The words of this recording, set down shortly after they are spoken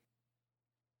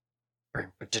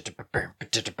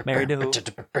Married to who?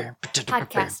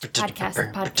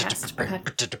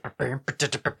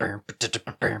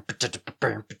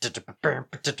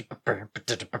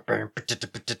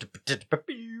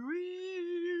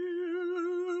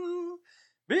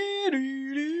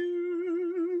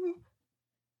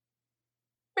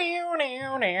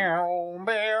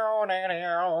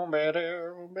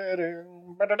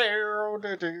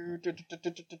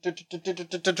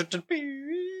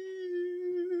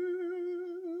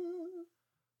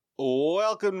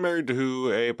 Welcome, Married to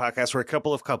Who, a podcast where a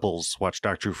couple of couples watch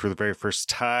Doctor Who for the very first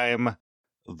time.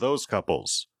 Those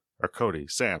couples are Cody,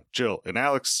 Sam, Jill, and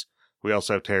Alex. We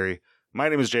also have Terry. My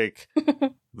name is Jake.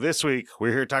 This week,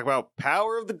 we're here to talk about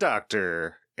Power of the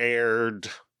Doctor. Aired...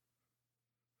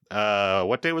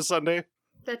 what day was Sunday?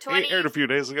 The 20th. Aired a few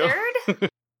days ago.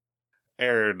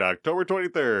 Aired October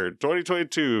 23rd,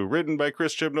 2022. Written by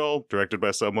Chris Chibnall. Directed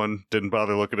by someone. Didn't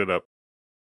bother looking it up.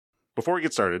 Before we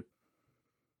get started,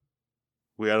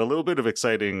 we had a little bit of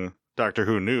exciting Doctor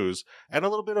Who news and a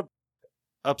little bit of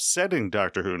upsetting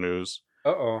Doctor Who news.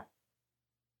 Uh-oh.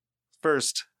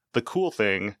 First, the cool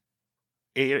thing,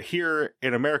 here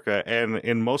in America and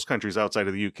in most countries outside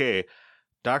of the UK,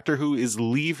 Doctor Who is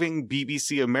leaving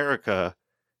BBC America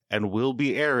and will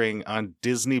be airing on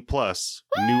Disney Plus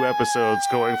new episodes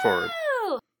going forward.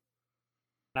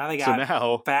 Now they So got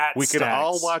now fat we can stacks.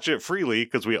 all watch it freely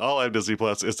because we all have Disney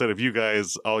Plus instead of you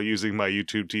guys all using my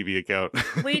YouTube TV account.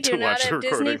 We to do not watch the have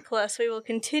Disney recording. Plus. We will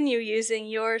continue using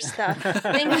your stuff.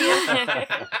 Thank you.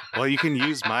 Well, you can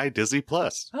use my Disney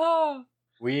Plus. Oh,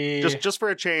 We Just for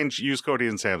a change, use Cody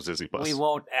and Sam's Disney Plus. we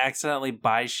won't accidentally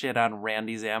buy shit on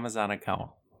Randy's Amazon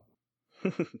account.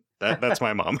 That's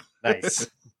my mom. nice.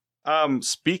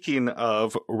 Speaking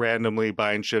of randomly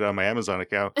buying shit on my Amazon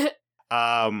account,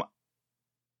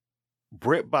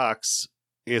 BritBox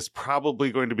is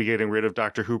probably going to be getting rid of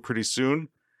Doctor Who pretty soon.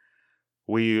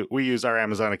 We use our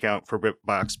Amazon account for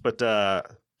BritBox, but the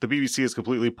BBC has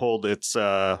completely pulled its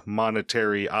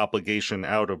monetary obligation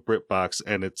out of BritBox,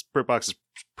 and BritBox is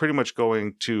pretty much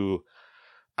going to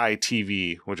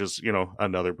ITV, which is,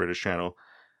 another British channel.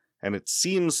 And it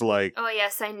seems like Oh,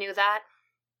 yes, I knew that.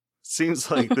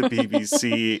 the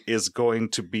BBC is going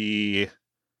to be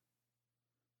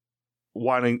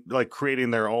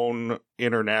creating their own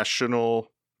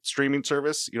international streaming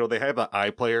service. They have an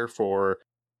iPlayer for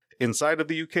inside of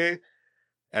the UK,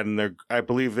 and I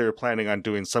believe they're planning on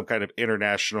doing some kind of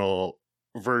international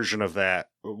version of that,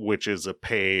 which is a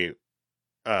pay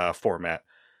format.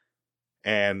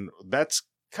 And that's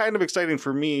kind of exciting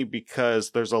for me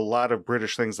because there's a lot of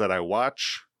British things that I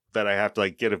watch that I have to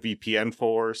get a VPN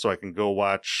for, so I can go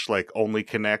watch Only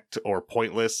Connect or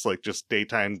Pointless, just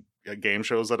daytime game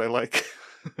shows that I like.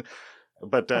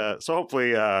 But so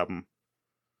hopefully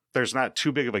there's not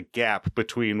too big of a gap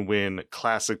between when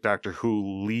classic Doctor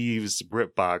Who leaves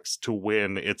BritBox to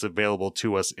when it's available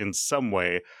to us in some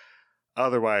way.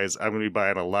 Otherwise, I'm going to be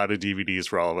buying a lot of DVDs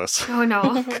for all of us. Oh, no.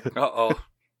 Uh-oh.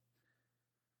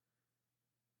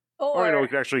 Or we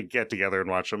could actually get together and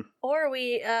watch them. Or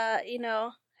we,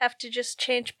 have to just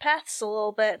change paths a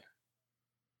little bit.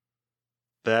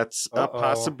 That's a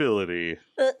possibility.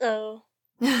 Uh-oh.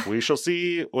 We shall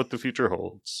see what the future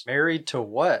holds. Married to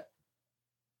what?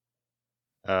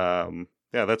 Yeah,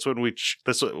 that's when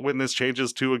when this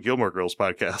changes to a Gilmore Girls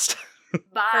podcast.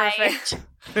 Bye.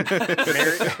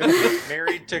 Perfect.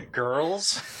 Married to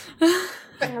girls?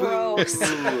 Gross.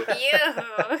 Ew.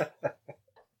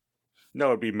 No,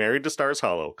 it'd be Married to Stars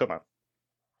Hollow. Come on.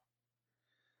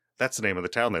 That's the name of the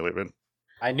town they live in.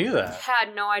 I knew that.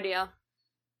 Had no idea.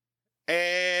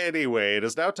 Anyway, it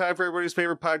is now time for everybody's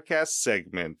favorite podcast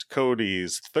segment,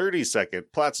 Cody's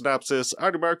 30-second plot synopsis.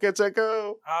 Artie get set,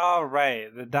 go! All right.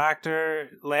 The Doctor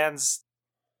lands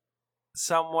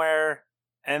somewhere,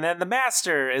 and then the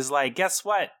Master is like, guess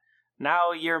what?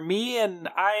 Now you're me and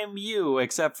I'm you,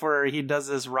 except for he does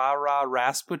this rah-rah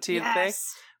Rasputin thing,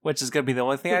 Yes. which is going to be the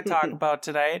only thing I talk about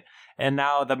tonight. And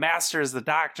now the Master is the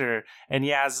Doctor, and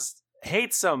Yaz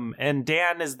hates him, and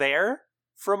Dan is there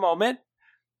for a moment.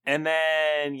 And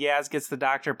then Yaz gets the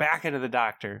Doctor back into the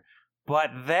Doctor. But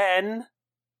then,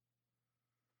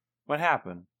 what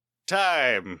happened?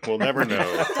 Time. We'll never know.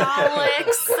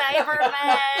 Daleks,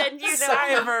 Cybermen,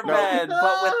 Cybermen,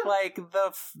 but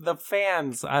with the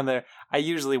fans on there. I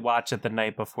usually watch it the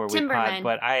night before we pod, Timbermen.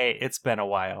 but it's been a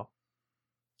while.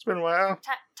 It's been a while.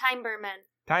 Timbermen.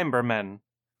 Timermen,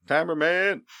 Timer,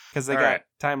 man. because they All got right.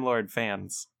 Time Lord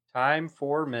fans. Time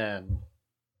for men.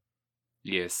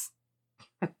 Yes.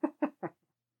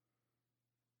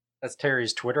 That's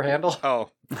Terry's Twitter handle.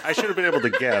 Oh, I should have been able to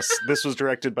guess. This was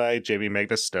directed by Jamie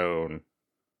Magnus Stone.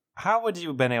 How would you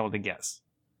have been able to guess?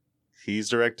 He's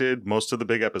directed most of the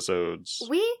big episodes.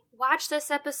 We watched this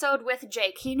episode with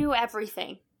Jake. He knew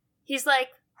everything. He's like,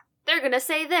 they're gonna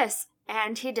say this.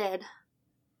 And he did.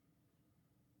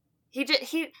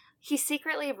 He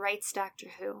secretly writes Doctor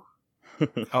Who.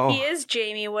 Oh, He is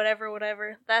Jamie,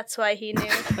 whatever. That's why he knew.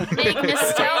 Ignis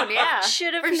Stone, yeah.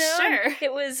 Should have for known. sure.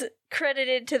 It was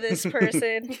credited to this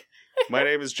person. My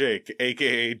name is Jake,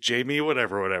 aka Jamie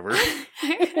whatever.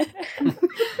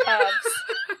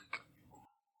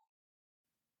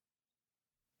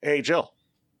 Hey, Jill.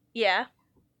 Yeah.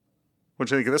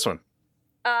 What'd you think of this one?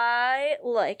 I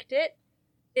liked it.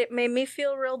 It made me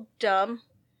feel real dumb.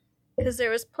 Because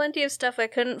there was plenty of stuff I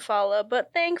couldn't follow,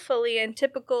 but thankfully, in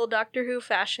typical Doctor Who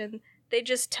fashion, they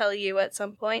just tell you at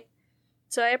some point.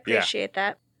 So I appreciate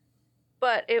that.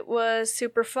 But it was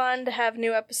super fun to have a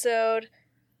new episode.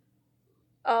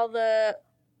 All the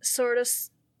sort of,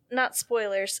 not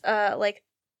spoilers, like,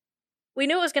 we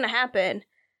knew it was going to happen,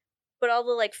 but all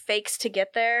the, like, fakes to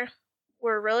get there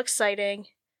were real exciting.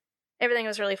 Everything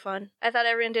was really fun. I thought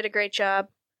everyone did a great job.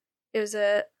 It was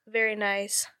a very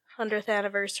nice 100th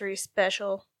anniversary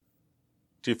special.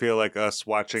 Do you feel like us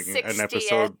watching 60th. an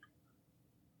episode?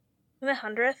 The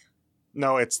 100th?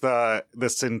 No, it's the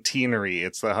centenary.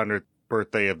 It's the 100th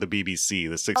birthday of the BBC.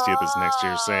 The 60th is next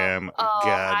year, Sam. Oh,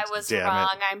 God I was damn wrong.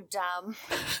 it. I'm dumb.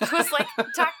 I was like,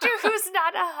 Doctor Who's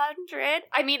not 100.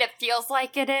 I mean, it feels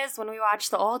like it is when we watch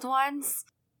the old ones.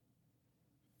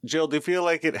 Jill, do you feel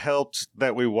like it helped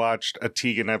that we watched a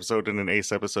Tegan episode and an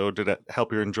Ace episode? Did it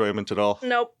help your enjoyment at all?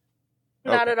 Nope.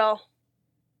 Not Okay. at all.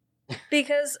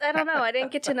 Because, I don't know, I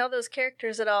didn't get to know those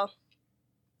characters at all.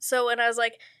 So when I was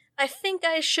like, I think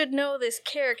I should know this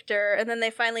character, and then they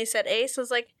finally said Ace, I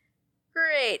was like,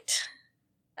 great.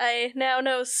 I now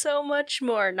know so much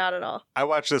more. Not at all. I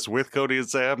watched this with Cody and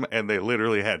Sam, and they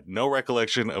literally had no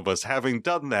recollection of us having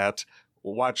done that,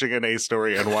 watching an Ace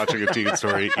story and watching a Tegan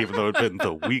story, even though it had been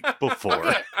the week before.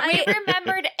 Okay, we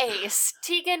remembered Ace.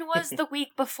 Tegan was the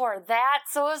week before that,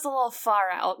 so it was a little far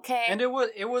out, okay? And it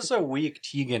was a weak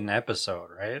Tegan episode,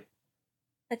 right?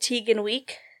 A Tegan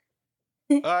week.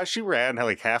 She ran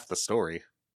like half the story.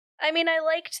 I mean, I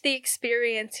liked the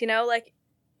experience, you know, like,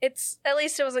 it's, at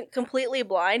least it wasn't completely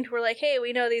blind. We're like, hey,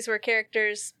 we know these were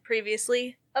characters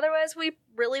previously. Otherwise, we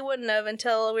really wouldn't have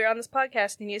until we were on this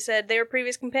podcast and you said they were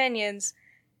previous companions.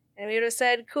 And we would have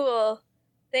said, cool,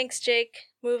 thanks, Jake,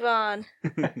 move on.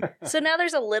 So now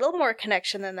there's a little more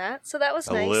connection than that, so that was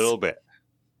A nice. little bit.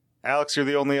 Alex, you're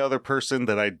the only other person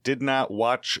that I did not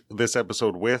watch this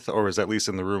episode with, or was at least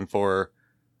in the room for.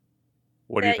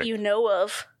 What do you that think? you know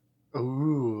of.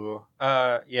 Ooh.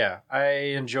 Yeah, I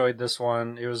enjoyed this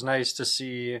one. It was nice to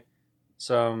see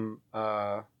some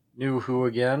new Who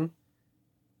again.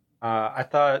 I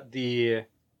thought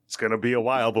It's going to be a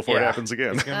while before it Yeah. happens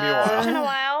again. it's gonna be a It's been a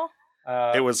while.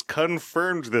 while. It was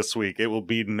confirmed this week. It will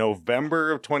be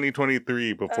November of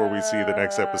 2023 before we see the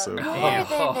next episode. More Damn.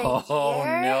 than a Oh,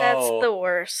 year? no. That's the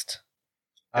worst.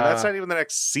 And that's not even the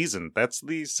next season. That's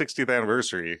the 60th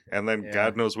anniversary. And then Yeah.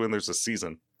 God knows when there's a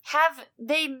season. Have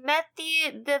they met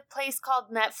the place called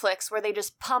Netflix where they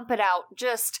just pump it out,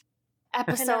 just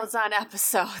episodes on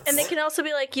episodes? And they can also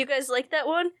be like, you guys like that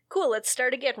one? Cool, let's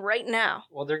start again right now.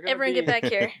 Well, they're gonna Everyone be, get back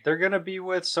here. They're gonna be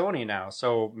with Sony now,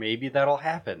 so maybe that'll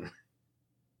happen.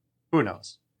 Who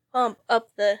knows? Pump up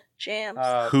the jams.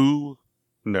 Who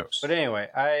knows? But anyway,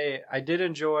 I did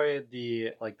enjoy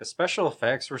the special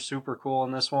effects were super cool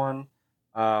in this one.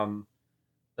 I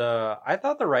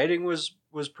thought the writing was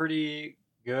pretty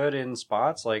good in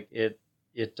spots. Like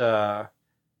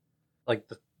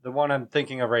the one I'm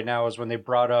thinking of right now is when they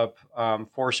brought up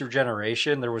Force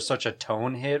Regeneration. There was such a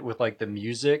tone hit with like the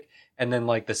music and then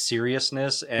like the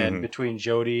seriousness and Mhm. between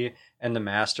Jodie and the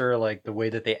Master, like the way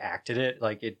that they acted it,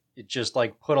 like it just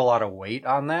like put a lot of weight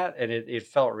on that, and it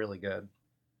felt really good.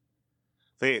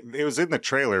 It was in the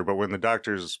trailer, but when the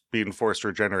doctor's being forced to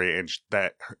regenerate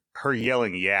and her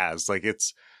yelling Yaz, like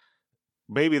it's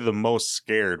maybe the most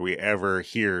scared we ever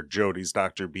hear Jodie's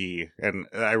Dr. B, and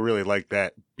I really like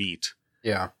that beat.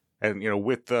 Yeah. And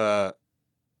with the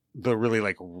really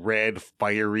like red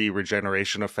fiery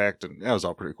regeneration effect, and that was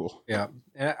all pretty cool. Yeah,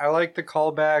 and I like the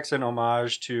callbacks and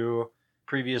homage to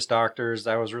previous Doctors.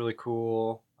 That was really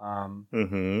cool.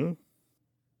 Mm-hmm.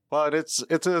 But it's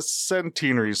a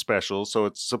centenary special, so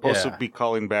it's supposed to Yeah. be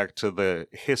calling back to the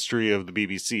history of the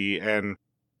BBC. And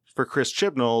for Chris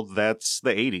Chibnall, that's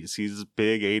the 80s. He's a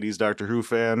big 80s Doctor Who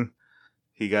fan.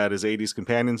 He got his 80s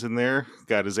companions in there,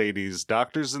 got his 80s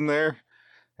doctors in there,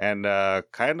 and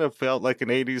kind of felt like an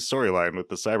 80s storyline with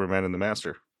the Cybermen and the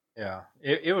Master. Yeah,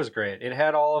 it was great. It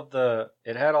had all of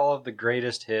the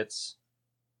greatest hits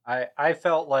I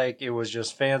felt like it was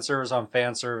just fan service on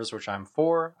fan service, which I'm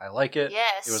for. I like it.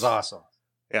 Yes. It was awesome.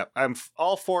 Yeah, I'm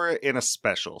all for it in a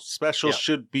special. Special Yeah.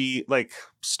 should be, like,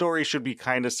 story should be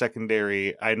kind of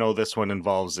secondary. I know this one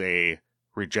involves a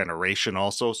regeneration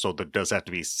also, so there does have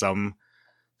to be some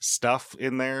stuff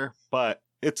in there, but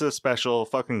it's a special.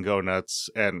 Fucking go nuts.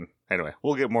 And anyway,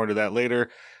 we'll get more into that later.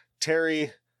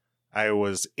 Terry, I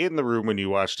was in the room when you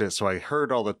watched it, so I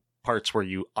heard all the parts where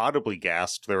you audibly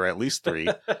gasped. There were at least 3.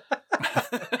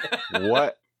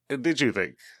 What did you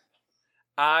think?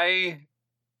 I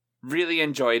really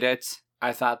enjoyed it.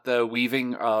 I thought the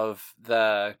weaving of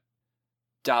the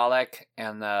Dalek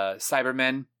and the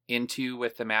Cybermen into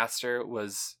with the Master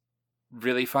was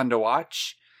really fun to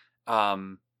watch.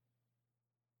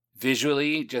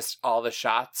 Visually, just all the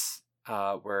shots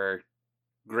were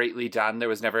greatly done. There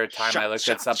was never a time I looked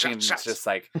at something and it's just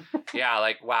like, yeah,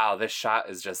 like, wow, this shot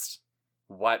is just,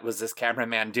 what was this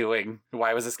cameraman doing?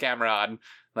 Why was this camera on?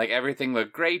 Like, everything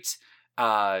looked great.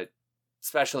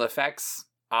 Special effects,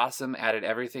 awesome, added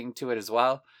everything to it as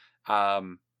well. I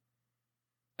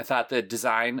thought the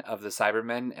design of the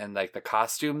Cybermen and like the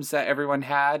costumes that everyone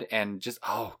had, and just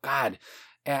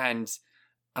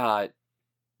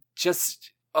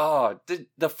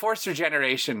the Force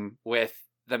regeneration with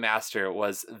the Master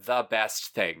was the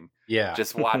best thing. Yeah.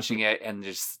 Just watching it and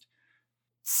just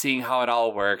seeing how it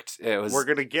all worked. It was. We're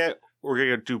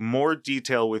gonna do more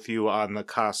detail with you on the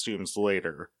costumes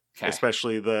later. Okay.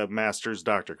 Especially the Master's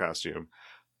Doctor costume.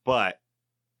 But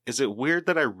is it weird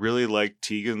that I really like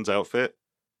Tegan's outfit?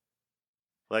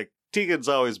 Like, Tegan's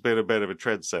always been a bit of a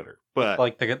trendsetter, but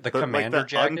like the commander like the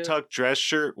jacket? untucked dress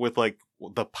shirt with like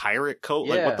the pirate coat,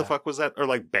 like what the Yeah. fuck was that? Or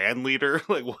like band leader?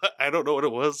 Like what? I don't know what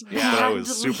it was, Yeah. but I was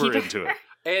Band super leader. into it.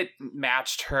 It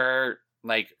matched her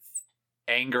like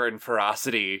anger and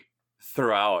ferocity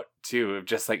throughout too.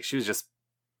 Just like she was just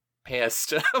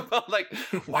pissed about like,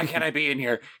 why can't I be in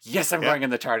here? Yes, I'm Yeah. going in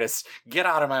the TARDIS. Get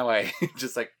out of my way.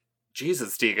 Just like,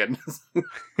 Jesus, Tegan.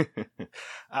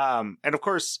 And of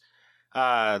course,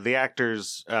 the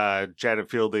actors, Janet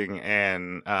Fielding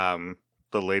and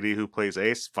the lady who plays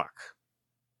Ace. Fuck.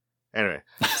 Anyway,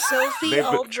 Sophie They've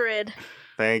been- Aldred.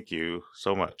 thank you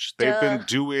so much. They've been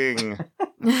doing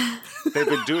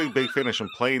Big Finish and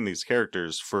playing these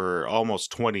characters for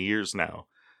almost 20 years now.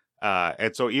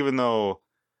 And so even though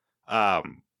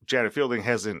Janet Fielding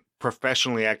hasn't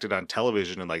professionally acted on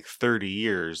television in like 30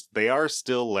 years, they are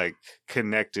still like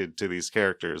connected to these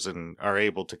characters and are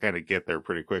able to kind of get there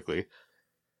pretty quickly.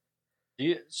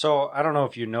 So I don't know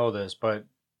if you know this, but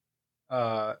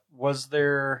was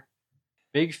there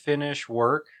Big Finish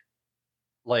work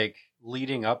like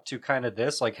leading up to kind of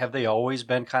this? Like, have they always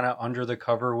been kind of under the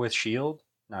cover with Shield?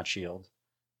 Not Shield.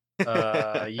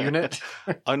 Unit.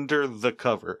 Under the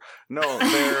cover. No,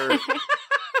 they're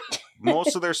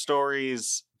most of their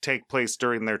stories take place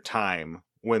during their time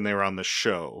when they were on the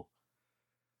show.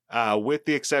 With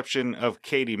the exception of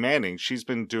Katie Manning, she's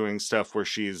been doing stuff where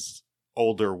she's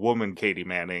older woman Katie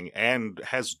Manning and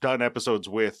has done episodes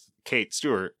with Kate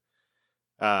Stewart.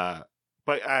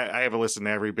 But I haven't listened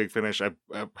to every Big Finish. I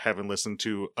haven't listened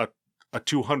to a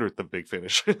 200th of Big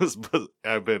Finish.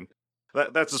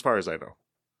 But that's as far as I know.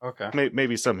 Okay.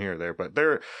 Maybe some here or there, but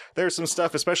there's some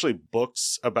stuff, especially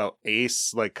books about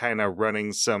Ace, like kind of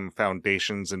running some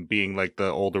foundations and being like the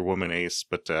older woman Ace,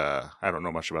 but I don't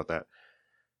know much about that.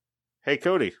 Hey,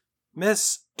 Cody,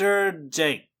 Mr.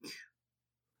 Jake,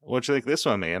 what'd you think of this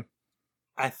one, man?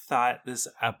 I thought this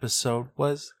episode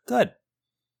was good.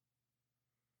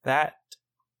 That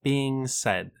being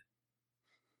said,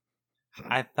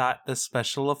 I thought the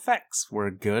special effects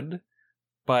were good,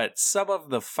 but some of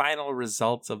the final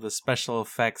results of the special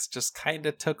effects just kind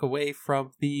of took away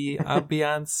from the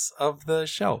ambiance of the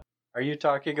show. Are you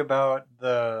talking about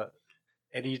the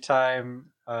anytime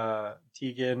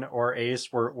Tegan or Ace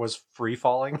was free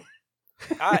falling?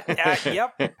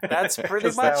 Yep, that's pretty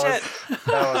 'Cause much that it.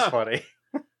 That was funny.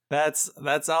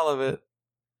 That's all of it.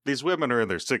 These women are in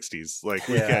their 60s. Like,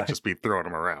 we Yeah. can't just be throwing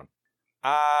them around.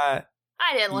 I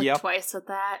didn't look Yep. twice at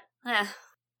that.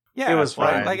 Yeah, It was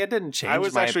fine. Like, it didn't change. I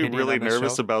was my actually opinion really on the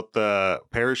nervous show. about the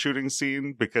parachuting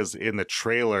scene because in the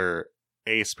trailer,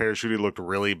 Ace parachuting looked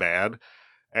really bad.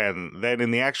 And then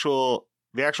in the actual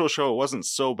show, it wasn't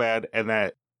so bad. And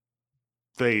that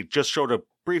they just showed a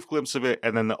brief glimpse of it.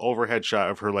 And then the overhead shot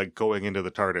of her like going into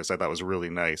the TARDIS, I thought was really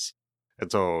nice.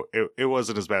 And so it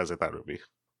wasn't as bad as I thought it would be.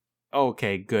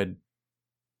 Okay, good.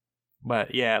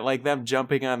 But yeah, like them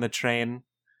jumping on the train.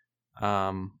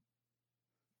 That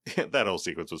whole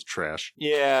sequence was trash.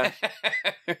 Yeah,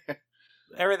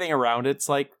 everything around it's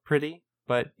like pretty,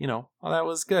 But, that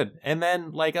was good. And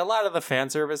then, like, a lot of the fan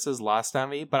service is lost on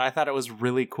me, but I thought it was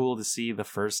really cool to see the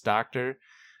first Doctor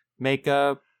make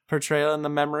a portrayal in the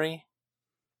memory.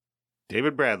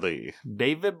 David Bradley,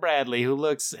 who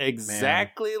looks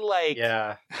exactly like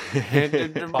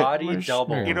body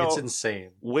double. It's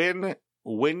insane.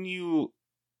 When you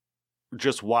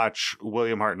just watch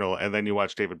William Hartnell and then you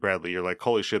watch David Bradley, you're like,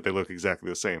 holy shit, they look exactly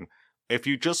the same. If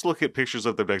you just look at pictures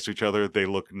of them next to each other, they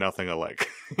look nothing alike.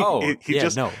 Oh, he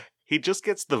just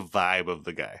gets the vibe of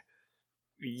the guy.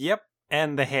 Yep,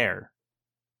 and the hair.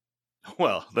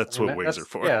 Well, that's what wigs are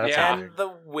for. Yeah, and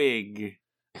the wig.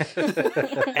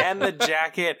 And the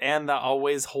jacket, and the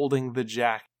always holding the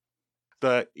jacket.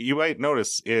 You might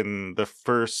notice in the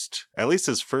first, at least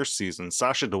his first season,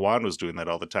 Sacha Dhawan was doing that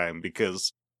all the time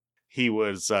because he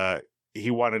wanted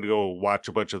to go watch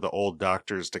a bunch of the old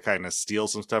Doctors to kind of steal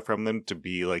some stuff from them to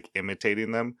be like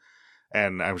imitating them.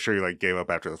 And I'm sure he like gave up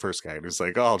after the first guy and he's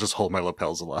like, I'll just hold my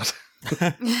lapels a lot.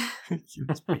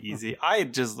 It's easy.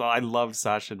 I love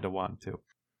Sacha Dhawan too.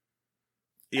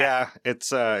 Yeah, it's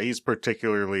he's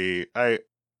particularly I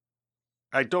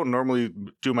don't normally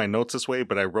do my notes this way,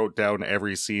 but I wrote down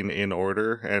every scene in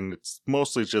order, and it's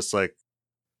mostly just like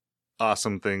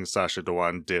awesome things Sacha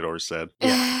Dhawan did or said.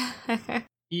 Yeah.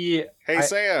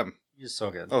 Sam. He's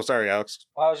so good. Oh, sorry, Alex.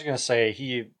 Well, I was gonna say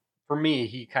he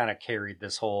kind of carried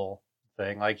this whole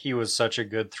thing. Like he was such a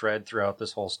good thread throughout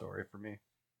this whole story for me.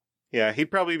 Yeah,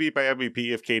 he'd probably be my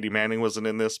MVP if Katie Manning wasn't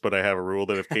in this, but I have a rule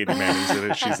that if Katie Manning's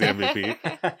in it, she's the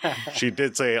MVP. She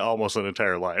did say almost an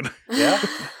entire line. Yeah.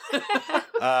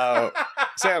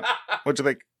 Sam, what'd you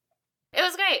think? It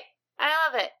was great. I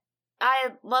love it. I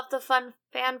love the fun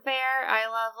fanfare. I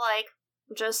love, like,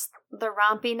 just the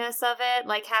rompiness of it,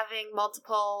 like having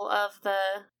multiple of the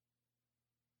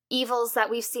evils that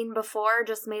we've seen before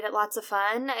just made it lots of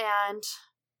fun. And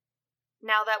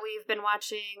now that we've been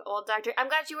watching old Doctor, I'm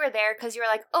glad you were there because you were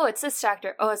like, oh, it's this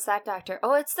Doctor. Oh, it's that Doctor.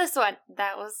 Oh, it's this one.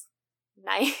 That was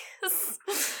nice.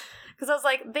 Because I was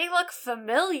like, they look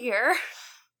familiar.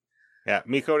 Yeah,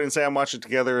 me, Cody, and Sam watched it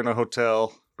together in a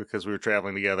hotel because we were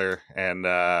traveling together, and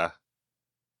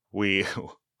we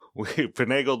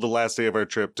finagled the last day of our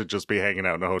trip to just be hanging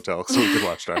out in a hotel so we could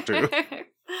watch Doctor Who.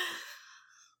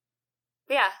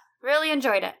 Yeah, really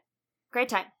enjoyed it. Great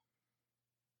time.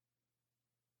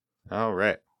 All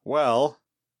right. Well,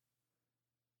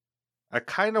 I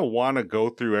kind of want to go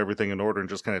through everything in order and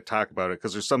just kind of talk about it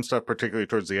because there's some stuff, particularly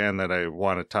towards the end, that I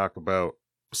want to talk about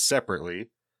separately.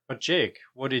 But Jake,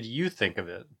 what did you think of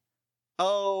it?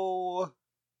 Oh,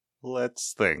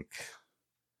 let's think.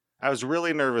 I was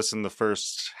really nervous in the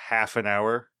first half an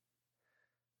hour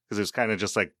because it was kind of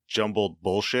just like jumbled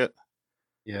bullshit.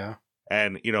 Yeah.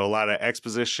 And, a lot of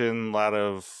exposition, a lot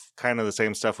of kind of the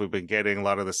same stuff we've been getting, a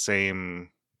lot of the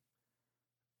same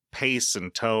pace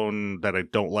and tone that I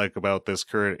don't like about this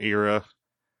current era.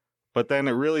 But then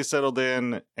it really settled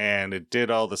in and it did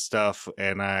all the stuff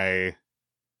and I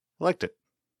liked it.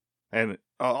 And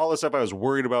all the stuff I was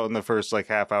worried about in the first like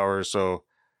half hour or so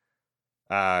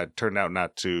turned out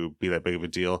not to be that big of a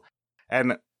deal.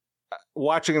 And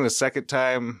watching it the second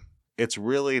time, it's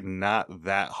really not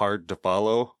that hard to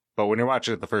follow. But when you're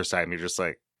watching it the first time, you're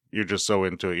just so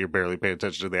into it, you're barely paying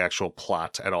attention to the actual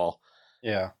plot at all.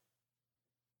 Yeah.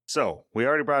 So, we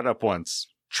already brought it up once.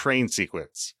 Train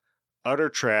sequence. Utter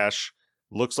trash.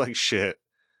 Looks like shit.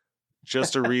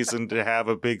 Just a reason to have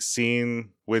a big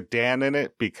scene with Dan in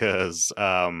it because,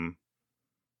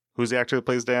 who's the actor that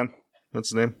plays Dan? What's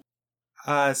his name?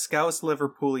 Scouse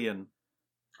Liverpoolian.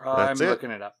 I'm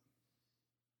looking it up.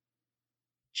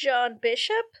 John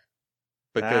Bishop?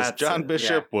 Because John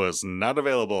Bishop was not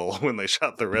available when they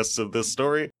shot the rest of this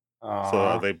story.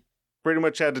 So they pretty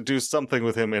much had to do something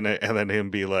with him in it and then him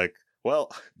be like,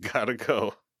 well, gotta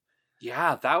go.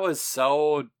 Yeah, that was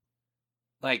so,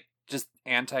 like, just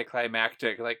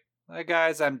anticlimactic. Like,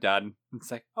 guys, I'm done. It's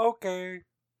like, okay.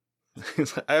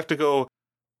 I have to go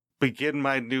begin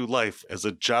my new life as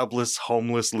a jobless,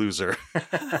 homeless loser.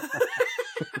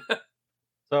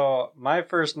 So, my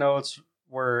first notes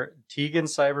were Tegan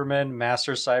Cyberman,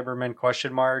 Master Cyberman, ?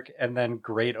 And then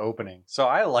great opening. So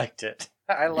I liked it.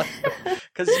 I liked it.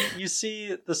 Because you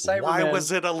see the Cybermen... Why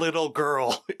was it a little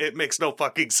girl? It makes no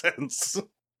fucking sense.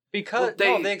 Because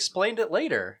they explained it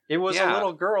later. It was a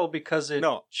little girl because it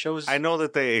shows... I know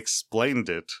that they explained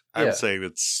it. I'm saying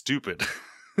it's stupid.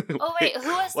 Oh wait, who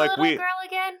was the little girl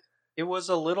again? It was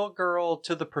a little girl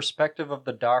to the perspective of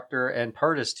the Doctor and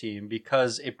Pardis team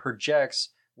because it projects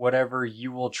whatever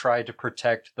you will try to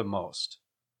protect the most.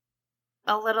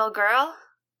 A little girl?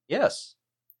 Yes.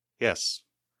 Yes.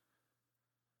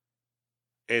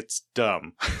 It's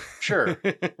dumb. Sure.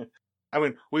 I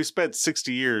mean, we spent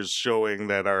 60 years showing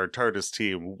that our TARDIS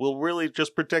team will really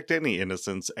just protect any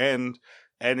innocence, and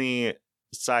any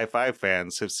sci-fi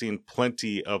fans have seen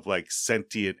plenty of like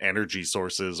sentient energy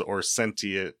sources or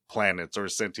sentient planets or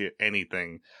sentient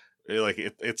anything. Like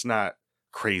it's not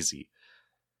crazy.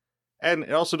 And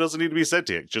it also doesn't need to be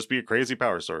sentient, just be a crazy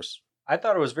power source. I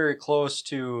thought it was very close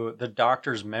to the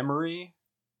Doctor's memory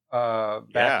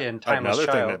back in Timeless Another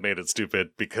Child. thing that made it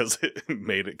stupid because it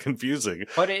made it confusing.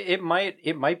 But it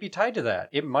might be tied to that.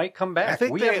 It might come back. I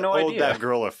think we they have no owed idea. that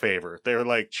girl a favor. They're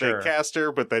like, Sure. they cast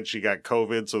her, but then she got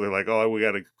COVID, so they're like, oh, we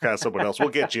got to cast someone else. We'll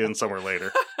get you in somewhere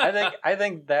later. I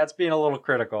think that's being a little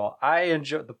critical. I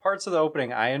enjoy the parts of the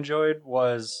opening I enjoyed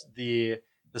was the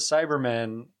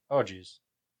Cybermen. Oh geez.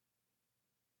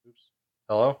 Oops.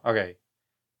 Hello? Okay.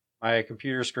 My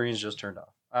computer screen's just turned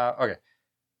off. Okay.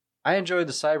 I enjoyed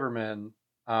the Cybermen,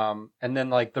 and then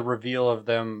like the reveal of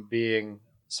them being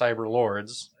Cyber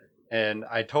Lords, and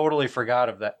I totally forgot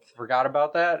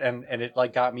about that, and it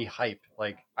like got me hype.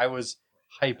 Like I was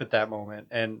hype at that moment,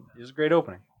 and it was a great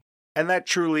opening. And that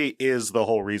truly is the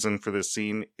whole reason for this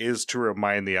scene, is to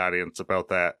remind the audience about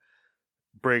that.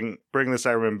 Bring the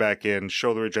Cybermen back in,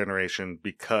 show the regeneration,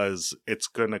 because it's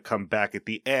going to come back at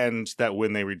the end that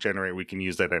when they regenerate, we can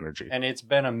use that energy. And it's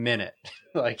been a minute.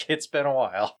 Like, it's been a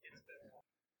while.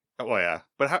 Oh, yeah.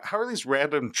 But how are these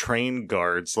random train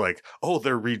guards like, oh,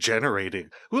 they're regenerating?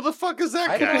 Who the fuck is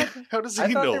that guy? How does he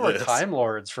I thought know they were this? Time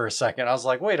Lords for a second. I was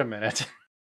like, wait a minute.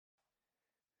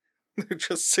 They're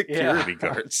just security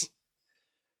guards.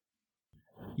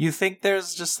 You think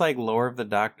there's just like lore of the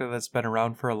Doctor that's been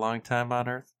around for a long time on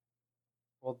Earth?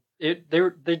 Well, they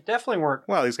definitely weren't.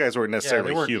 Well, these guys weren't necessarily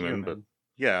they weren't human, but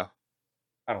yeah.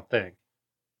 I don't think.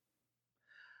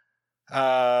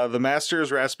 The Master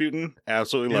is Rasputin.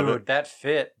 Absolutely love it. That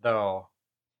fit though.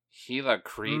 He looked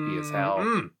creepy as hell.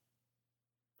 Mm.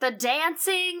 The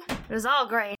dancing, it was all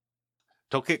great.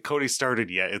 Don't get Cody started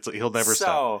yet. He'll never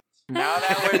stop. Now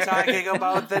that we're talking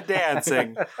about the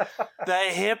dancing, the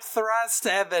hip thrust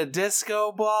and the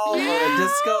disco ball or the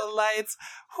disco lights,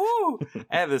 whoo,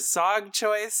 and the song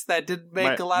choice that didn't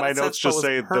make a lot of sense. My notes just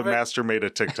say perfect. the Master made a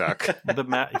TikTok.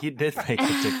 He did make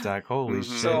a TikTok. Holy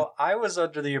shit! So I was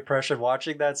under the impression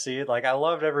watching that scene, like I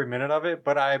loved every minute of it,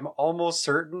 but I'm almost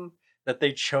certain that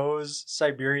they chose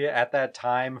Siberia at that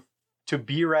time to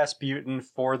be Rasputin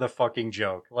for the fucking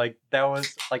joke. Like that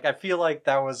was like I feel like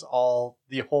that was all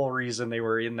the whole reason they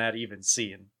were in that even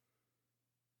scene.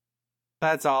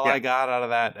 That's all I got out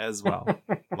of that as well.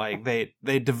 Like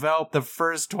they developed the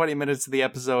first 20 minutes of the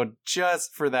episode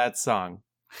just for that song.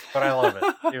 But I love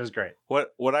it. It was great.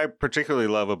 What I particularly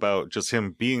love about just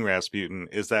him being Rasputin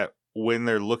is that when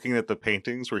they're looking at the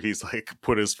paintings where he's like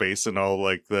put his face in all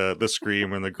like the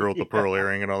scream and the girl with the pearl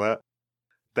earring and all that,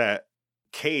 that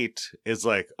Kate is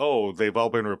like, oh, they've all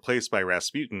been replaced by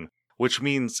Rasputin, which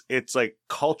means it's like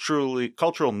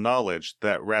cultural knowledge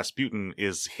that Rasputin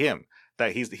is him,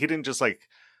 that he didn't just like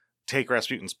take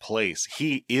Rasputin's place.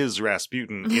 He is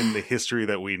Rasputin in the history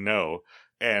that we know.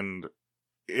 And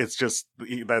it's just,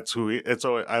 that's who he, and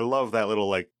so I love that little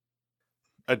like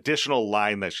additional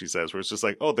line that she says where it's just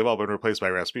like, oh, they've all been replaced by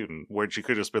Rasputin, where she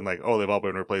could just been like, oh, they've all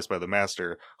been replaced by the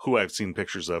Master, who I've seen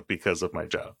pictures of because of my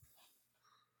job.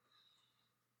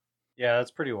 Yeah,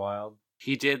 that's pretty wild.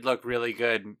 He did look really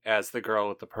good as the girl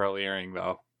with the pearl earring,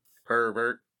 though.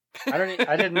 Pervert.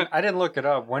 I didn't look it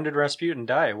up. When did Rasputin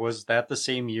die? Was that the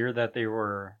same year that they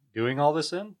were doing all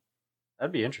this in?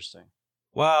 That'd be interesting.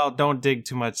 Well, don't dig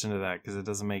too much into that because it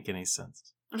doesn't make any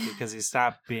sense. Because he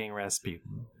stopped being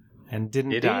Rasputin and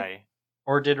didn't die.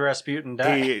 Or did Rasputin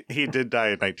die? He did die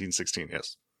in 1916,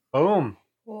 yes. Boom.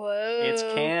 Whoa. It's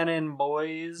canon,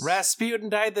 boys. Rasputin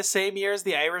died the same year as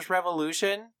the Irish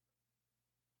Revolution?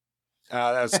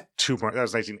 That was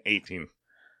 1918.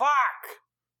 Fuck!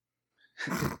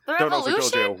 The Don't also go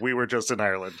revolution? jail. We were just in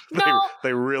Ireland. No.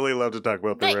 They really love to talk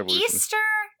about the The revolution. Easter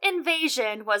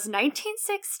invasion was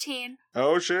 1916.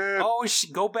 Oh shit! Oh,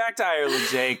 go back to Ireland,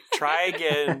 Jake. Try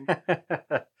again.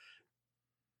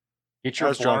 Get I your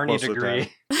was drunk Blarney most of the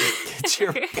degree. Get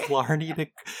your Blarney to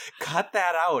cut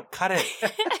that out. Cut it.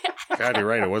 God, you're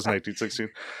right. It was 1916.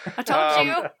 I told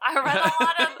you. I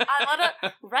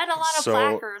read a lot of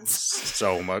placards.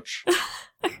 So much.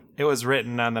 It was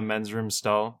written on the men's room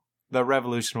stall. The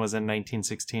revolution was in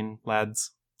 1916,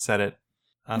 lads. Said it.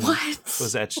 What? It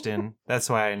was etched in. That's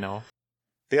why I know.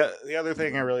 The other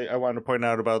thing I wanted to point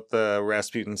out about the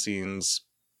Rasputin scenes,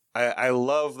 I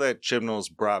love that Chibnall's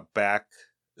brought back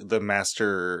the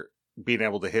Master being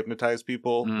able to hypnotize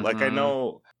people. Mm-hmm. Like I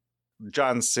know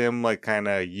John Sim like kind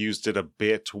of used it a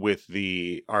bit with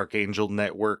the Archangel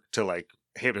network to like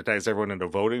hypnotize everyone into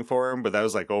voting for him, but that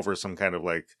was like over some kind of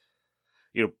like,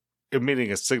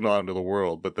 emitting a signal out into the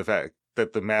world. But the fact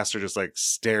that the master just like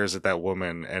stares at that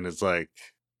woman and is like,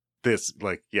 this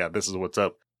is what's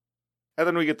up. And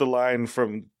then we get the line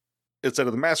from, instead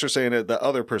of the master saying it, the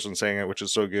other person saying it, which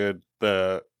is so good.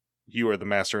 You are the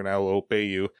master and I will obey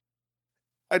you.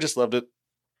 I just loved it.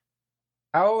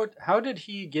 How did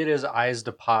he get his eyes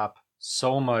to pop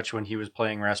so much when he was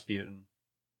playing Rasputin?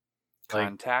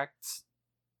 Contacts?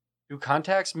 Do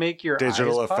contacts make your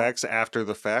digital eyes pop? effects after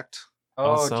the fact?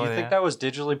 Oh, Also, do you think that was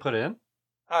digitally put in?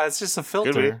 It's just a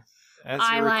filter. As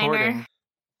you're Eyeliner. recording.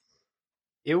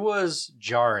 It was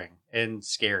jarring and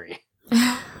scary.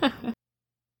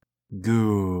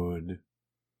 Good.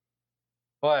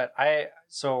 But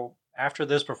so after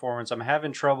this performance, I'm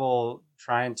having trouble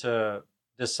trying to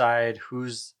decide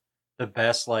who's the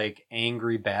best, like,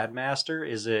 angry bad master.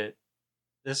 Is it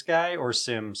this guy or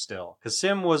Sim still? Because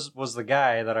Sim was the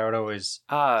guy that I would always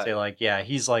say, like, yeah,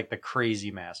 he's like the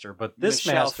crazy master. But this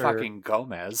Michelle master, fucking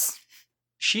Gomez.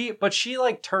 she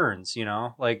like turns,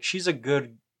 like she's a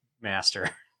good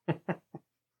master.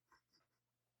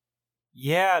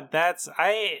 Yeah,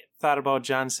 I thought about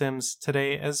John Sims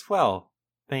today as well,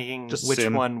 thinking Just which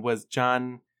Sim. one was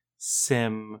John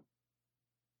Sim.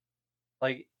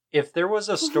 Like, if there was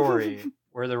a story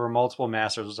where there were multiple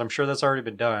masters, I'm sure that's already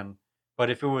been done. But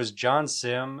if it was John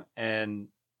Sim and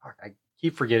I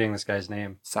keep forgetting this guy's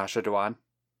name. Sasha Dewan.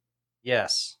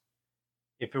 Yes.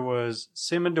 If it was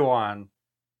Sim and Dewan,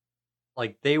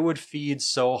 like, they would feed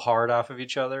so hard off of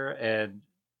each other and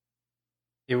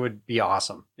it would be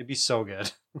awesome. It'd be so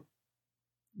good.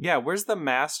 Yeah, where's the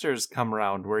Masters come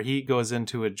around where he goes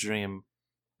into a dream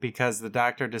because the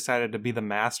doctor decided to be the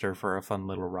master for a fun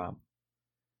little romp?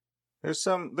 There's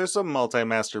some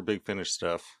multi-master Big Finish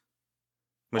stuff.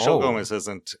 Michelle Gomez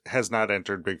has not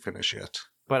entered Big Finish yet.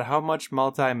 But how much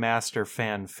multi-master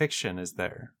fan fiction is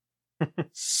there?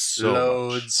 So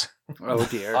loads. Oh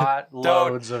dear.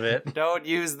 Loads of it. Don't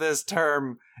use this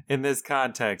term in this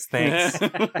context. Thanks.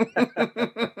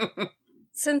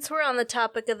 Since we're on the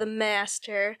topic of the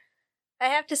master, I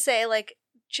have to say, like,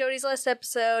 Jodie's last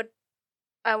episode,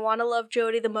 I want to love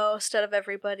Jodie the most out of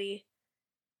everybody,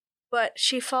 but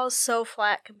she falls so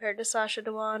flat compared to Sasha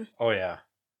Dewan. Oh, yeah.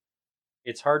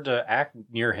 It's hard to act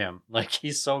near him. Like,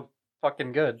 he's so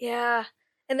fucking good. Yeah.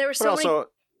 And there were But so many... also,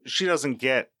 she doesn't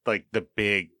get, like, the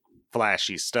big,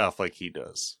 flashy stuff like he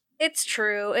does. It's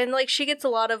true. And, like, she gets a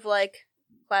lot of, like,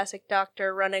 classic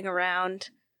doctor running around.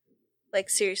 Like,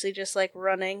 seriously, just, like,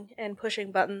 running and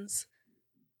pushing buttons.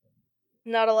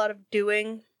 Not a lot of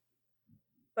doing.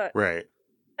 But Right.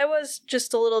 I was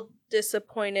just a little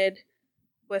disappointed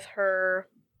with her.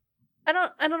 I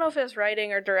don't know if it was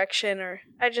writing or direction, or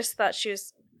I just thought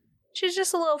she's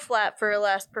just a little flat for her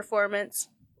last performance.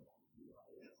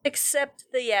 Except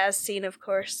the Yaz scene, of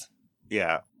course.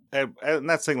 Yeah. And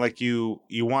that's the thing, like, you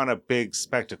want a big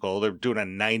spectacle. They're doing a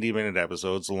 90-minute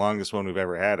episode. It's the longest one we've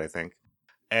ever had, I think.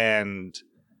 And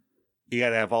you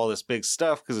got to have all this big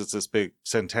stuff because it's this big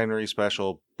centenary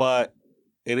special. But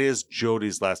it is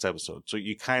Jodie's last episode. So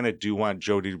you kind of do want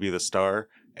Jodie to be the star.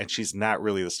 And she's not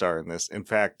really the star in this. In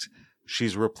fact,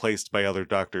 she's replaced by other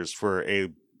doctors for a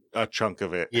chunk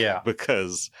of it. Yeah.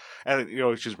 Because, and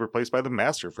she's replaced by the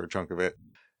master for a chunk of it.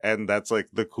 And that's, like,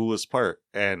 the coolest part.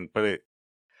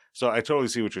 So I totally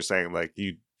see what you're saying. Like,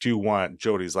 you do want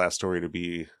Jodie's last story to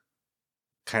be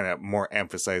kind of more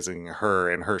emphasizing her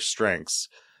and her strengths,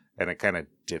 and it kind of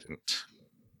didn't.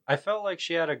 I felt like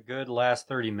she had a good last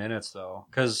 30 minutes, though,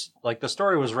 because, like, the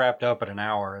story was wrapped up at an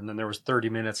hour, and then there was 30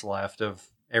 minutes left of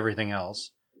everything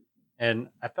else. And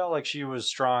I felt like she was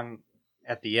strong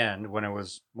at the end when it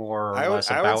was more or less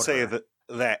about her. I would say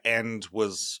that end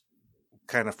was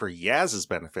kind of for Yaz's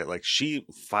benefit. Like, she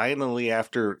finally,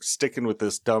 after sticking with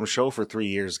this dumb show for 3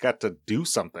 years, got to do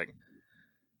something.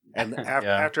 And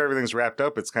after everything's wrapped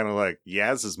up, it's kind of like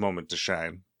Yaz's moment to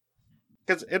shine.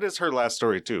 Because it is her last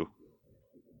story, too.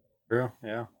 True,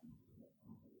 yeah.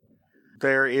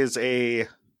 There is a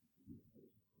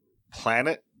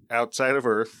planet outside of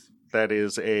Earth that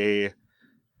is a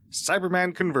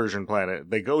Cyberman conversion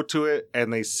planet. They go to it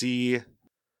and they see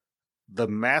the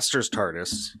Master's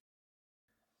TARDIS,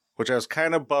 which I was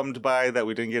kind of bummed by that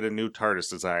we didn't get a new TARDIS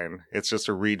design. It's just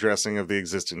a redressing of the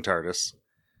existing TARDIS.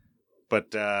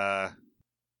 But, I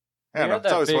don't know.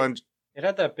 It's always fun. It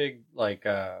had that big, like,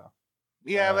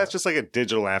 yeah, that's just like a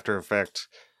digital After Effect.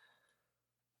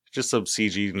 Just some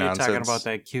CG nonsense. You're talking about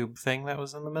that cube thing that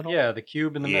was in the middle? Yeah, the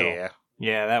cube in the middle.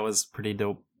 Yeah, that was pretty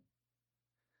dope.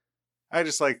 I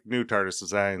just like new TARDIS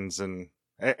designs, and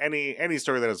Any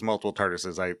story that has multiple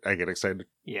TARDISes, I get excited.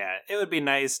 Yeah, it would be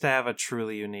nice to have a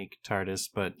truly unique TARDIS,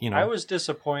 but I was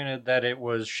disappointed that it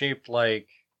was shaped like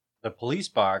the police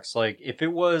box. Like if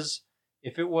it was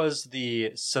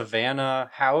the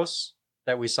Savannah house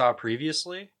that we saw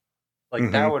previously, like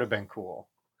that would have been cool.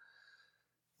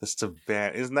 The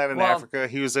Savannah, isn't that in Africa?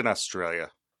 He was in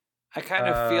Australia. I kind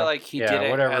of feel like he did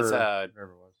it as a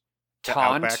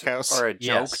taunt or a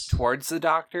joke towards the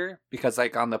Doctor, because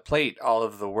like on the plate all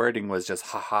of the wording was just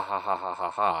ha ha ha ha ha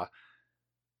ha ha.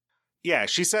 Yeah,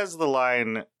 she says the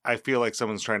line, I feel like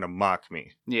someone's trying to mock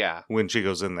me. Yeah. When she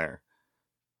goes in there.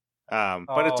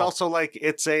 But it's also like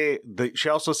she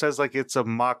also says like it's a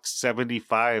Mach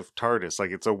 75 TARDIS, like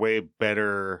it's a way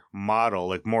better model,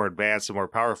 like more advanced and more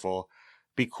powerful.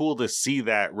 Be cool to see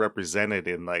that represented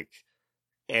in like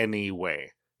any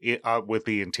way. With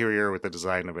the interior, with the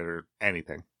design of it, or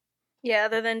anything. Yeah,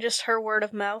 other than just her word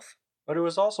of mouth. But it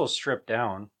was also stripped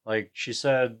down. Like she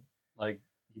said, like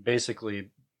he basically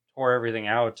tore everything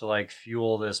out to like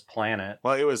fuel this planet.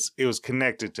 Well, it was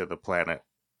connected to the planet.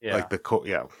 Yeah. Like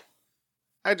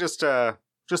I just thought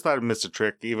it missed a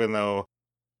trick, even though,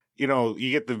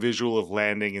 you get the visual of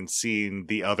landing and seeing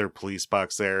the other police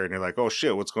box there, and you're like, oh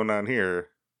shit, what's going on here?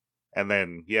 And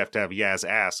then you have to have Yaz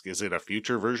ask, is it a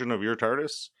future version of your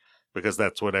TARDIS? Because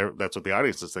that's what the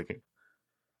audience is thinking.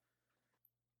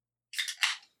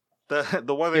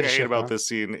 The one thing I hate about this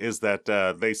scene is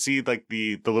that they see like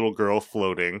the little girl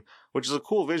floating, which is a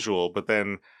cool visual, but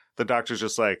then the Doctor's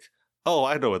just like, oh,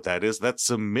 I know what that is. That's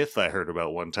some myth I heard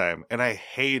about one time. And I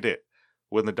hate it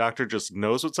when the Doctor just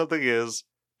knows what something is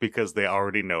because they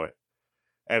already know it.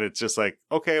 And it's just like,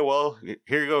 okay, well,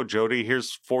 here you go, Jodie.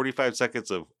 Here's 45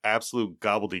 seconds of absolute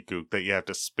gobbledygook that you have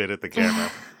to spit at the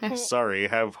camera. Sorry,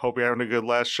 hope you're having a good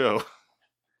last show.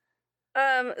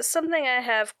 Something I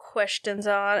have questions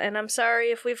on, and I'm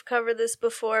sorry if we've covered this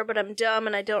before, but I'm dumb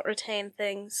and I don't retain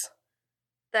things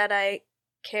that I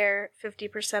care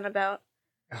 50% about.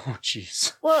 Oh,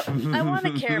 jeez. Well, I want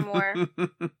to care more.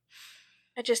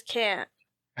 I just can't.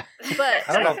 But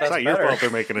I don't know if that's it's not your better. fault they're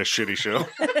making a shitty show.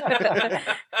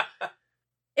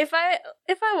 If I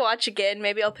watch again,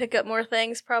 maybe I'll pick up more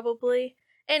things, probably.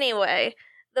 Anyway,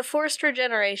 the forced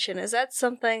regeneration, is that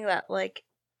something that, like,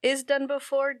 is done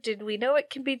before? Did we know it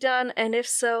can be done? And if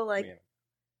so, like...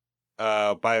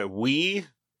 By we,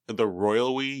 the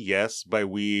royal we, yes. By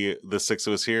we, the six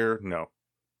of us here, no.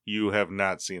 You have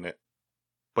not seen it.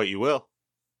 But you will.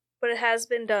 But it has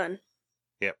been done.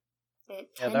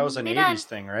 Yeah, that was an 80s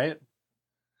thing, right?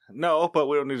 No, but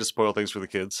we don't need to spoil things for the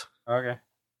kids. Okay.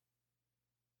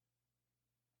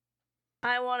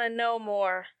 I want to know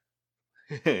more.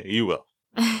 You will.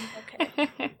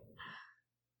 Okay.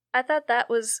 I thought that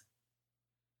was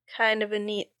kind of a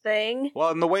neat thing. Well,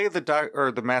 and the way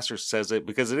the master says it,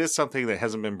 because it is something that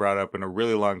hasn't been brought up in a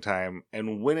really long time,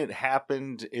 and when it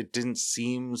happened, it didn't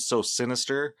seem so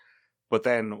sinister. But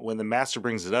then when the master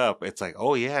brings it up, it's like,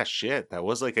 oh yeah, shit, that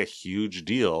was like a huge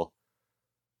deal.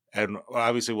 And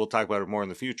obviously we'll talk about it more in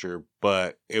the future,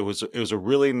 but it was a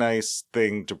really nice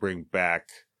thing to bring back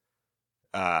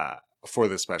for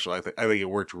this special. I think it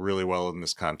worked really well in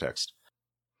this context.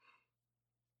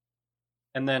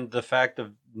 And then the fact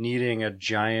of needing a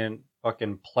giant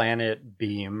fucking planet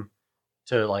beam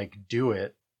to like do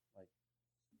it, like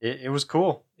it was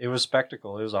cool. It was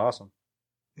spectacle. It was awesome.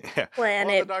 Yeah.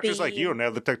 Planet the Doctor's like, you don't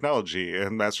have the technology.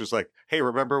 And Master's like, hey,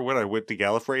 remember when I went to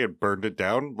Gallifrey and burned it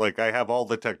down? Like, I have all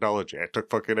the technology. I took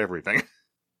fucking everything.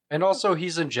 And also,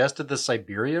 he's ingested the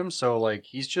Cyberium, so, like,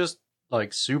 he's just,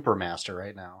 like, super master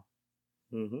right now.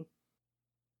 Mm-hmm.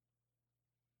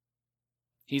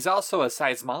 He's also a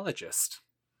seismologist.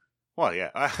 Well, yeah.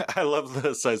 I love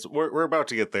the size. We're about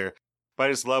to get there. But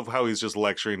I just love how he's just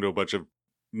lecturing to a bunch of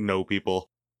no people.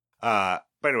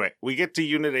 But anyway, we get to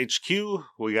Unit HQ.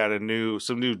 We got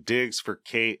some new digs for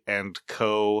Kate and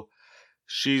Co.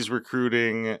 She's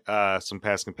recruiting some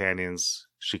past companions.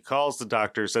 She calls the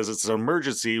Doctor, says it's an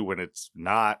emergency when it's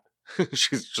not.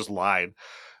 She's just lied.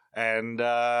 And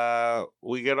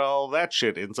we get all that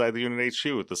shit inside the Unit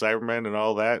HQ with the Cybermen and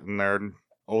all that and our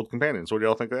old companions. What do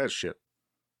y'all think of that shit?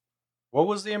 What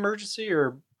was the emergency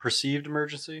or perceived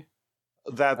emergency?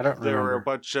 That there were a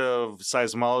bunch of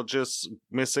seismologists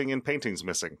missing and paintings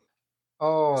missing.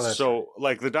 Oh, that's so right.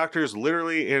 Like the Doctor's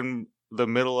literally in the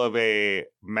middle of a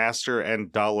Master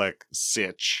and Dalek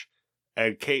sitch,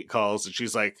 and Kate calls and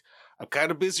she's like, "I'm kind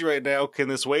of busy right now. Can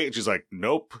this wait?" And she's like,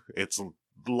 "Nope, it's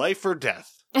life or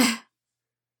death."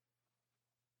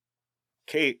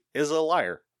 Kate is a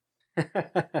liar.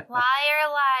 Liar.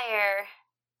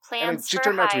 Plans She for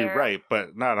turned out to be hire. right,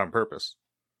 but not on purpose.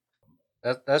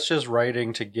 That's just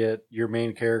writing to get your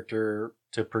main character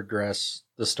to progress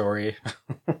the story.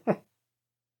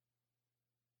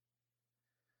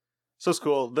 So it's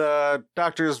cool. The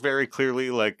Doctor is very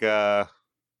clearly like,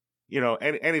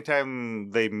 anytime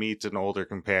they meet an older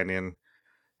companion,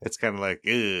 it's kind of like,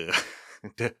 ugh,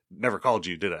 never called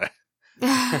you, did I?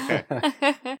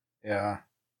 Yeah.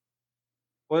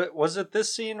 What was it?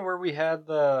 This scene where we had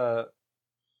the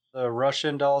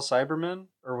Russian doll Cyberman,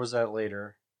 or was that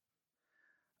later?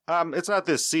 It's not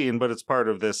this scene, but it's part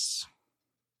of this.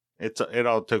 It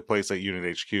all took place at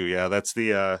Unit HQ. Yeah, that's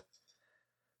the.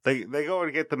 They go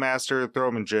and get the Master, throw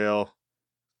him in jail.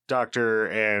 Doctor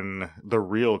and the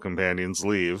real companions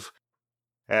leave.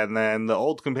 And then the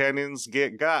old companions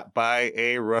get got by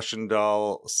a Russian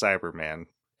doll Cyberman.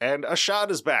 And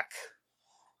Ashad is back.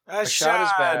 Ashad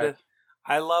is back.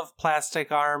 I love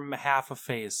plastic arm, half a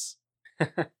face.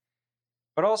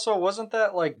 But also, wasn't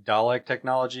that like Dalek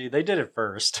technology? They did it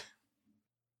first.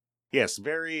 Yes,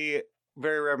 very,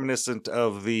 very reminiscent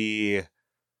of the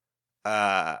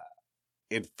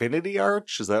Infinity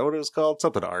Arch? Is that what it was called?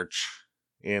 Something Arch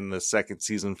in the second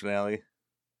season finale.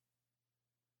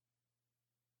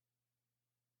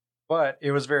 But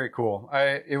it was very cool.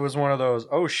 It was one of those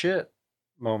oh shit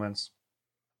moments.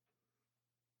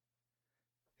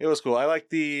 It was cool. I like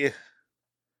the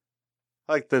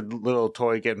little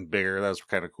toy getting bigger. That was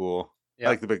kind of cool. Yeah. I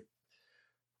like the big.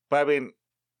 But I mean,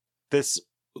 this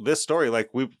story, like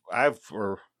I've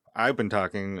been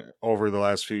talking over the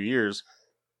last few years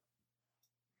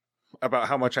about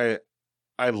how much I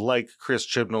like Chris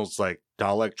Chibnall's like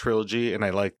Dalek trilogy, and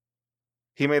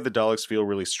he made the Daleks feel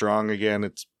really strong again.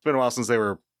 It's been a while since they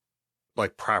were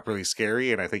like properly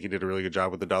scary, and I think he did a really good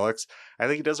job with the Daleks. I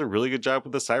think he does a really good job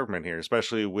with the Cybermen here,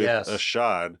 especially with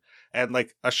Ashad. And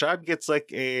like Ashad gets like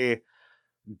a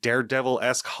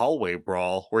Daredevil-esque hallway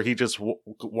brawl where he just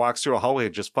walks through a hallway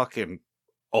and just fucking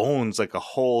owns like a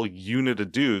whole unit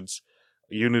of dudes.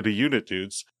 And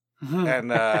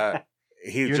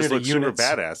he just looks super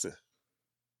badass.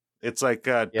 It's like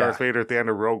Darth Vader at the end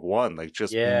of Rogue One, like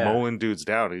just mowing dudes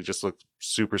down. He just looked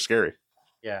super scary.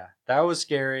 Yeah, that was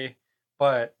scary.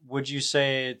 But would you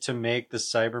say to make the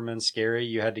Cybermen scary,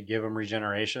 you had to give them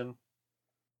regeneration?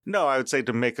 No, I would say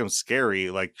to make them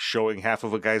scary, like showing half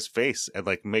of a guy's face and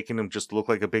like making him just look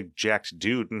like a big jacked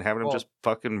dude and having him just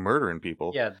fucking murdering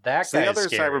people. Yeah, that guy. The other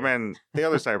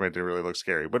Cybermen didn't really look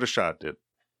scary, but Ashad did.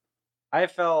 I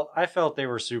felt they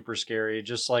were super scary,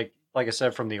 just like I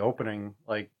said from the opening,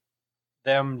 like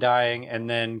them dying and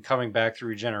then coming back through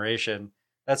regeneration.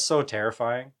 That's so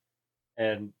terrifying.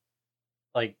 And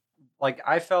like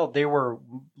I felt they were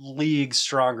leagues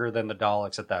stronger than the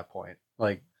Daleks at that point.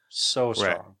 Like so strong.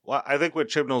 Right. Well, I think what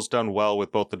Chibnall's done well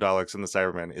with both the Daleks and the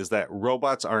Cybermen is that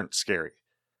robots aren't scary.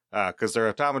 Because they're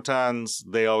automatons,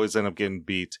 they always end up getting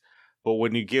beat. But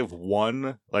when you give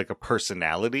one like a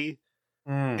personality,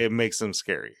 it makes them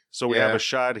scary. So we have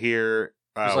Ashad here.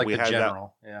 Like we the had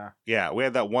general. We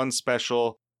had that one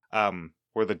special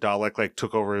where the Dalek like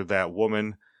took over that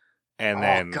woman and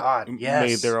then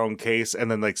made their own case and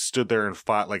then like stood there and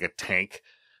fought like a tank,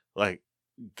 like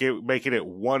making it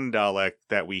one Dalek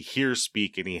that we hear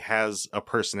speak and he has a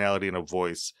personality and a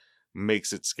voice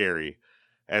makes it scary.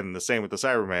 And the same with the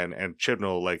Cybermen, and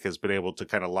Chibnall like has been able to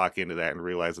kind of lock into that and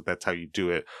realize that that's how you do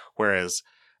it. Whereas,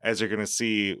 as you're going to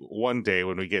see one day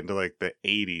when we get into like the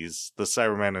 80s, the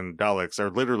Cybermen and Daleks are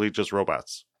literally just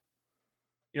robots.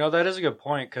 You know, that is a good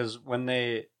point, because when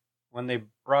they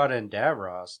brought in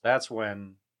Davros, that's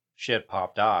when shit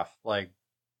popped off. Like,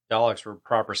 Daleks were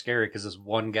proper scary because this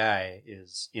one guy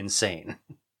is insane.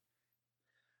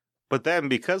 But then,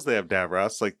 because they have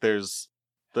Davros, like there's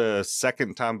the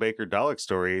second Tom Baker Dalek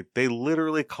story, they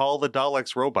literally call the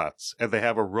Daleks robots, and they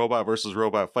have a robot versus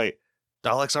robot fight.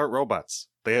 Daleks aren't robots.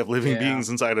 They have living beings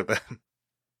inside of them.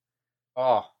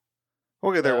 Oh.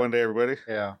 We'll get there one day, everybody.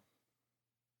 Yeah.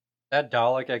 That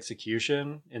Dalek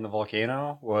execution in the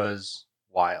volcano was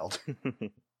wild.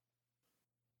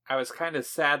 I was kind of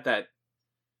sad that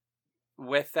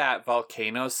with that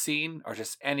volcano scene, or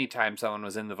just any time someone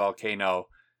was in the volcano,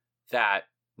 that,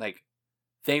 like,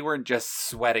 they weren't just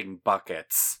sweating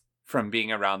buckets from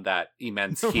being around that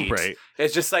immense heat. Right.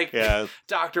 It's just like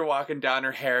Doctor walking down,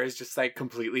 her hair is just like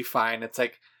completely fine. It's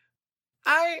like,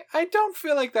 I don't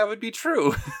feel like that would be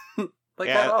true.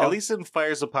 At least in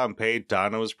Fires of Pompeii,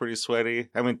 Donna was pretty sweaty.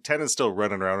 I mean, Tennant's still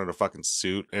running around in a fucking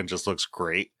suit and just looks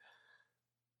great.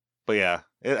 But yeah,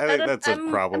 I think that's a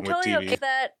problem with TV. I'm okay with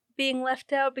that being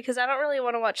left out because I don't really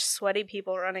want to watch sweaty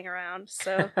people running around.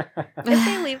 So if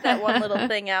they leave that one little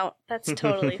thing out, that's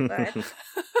totally fine.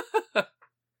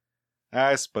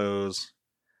 I suppose.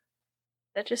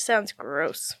 That just sounds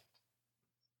gross.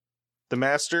 The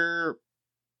Master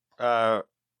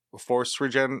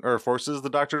forces the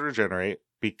Doctor to regenerate,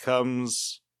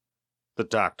 becomes the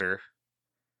Doctor.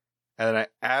 And I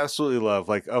absolutely love,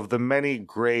 like, of the many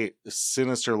great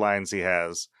sinister lines he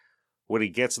has, when he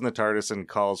gets in the TARDIS and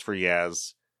calls for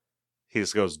Yaz, he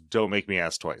just goes, "Don't make me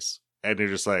ask twice." And you're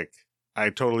just like, I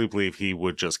totally believe he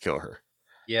would just kill her.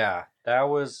 Yeah, I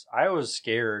was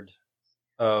scared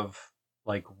of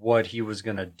like what he was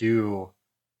gonna do.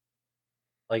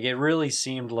 Like it really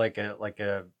seemed like a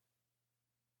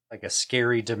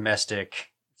scary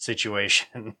domestic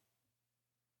situation.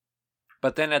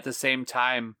 But then at the same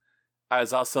time, I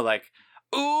was also like,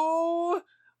 ooh,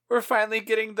 we're finally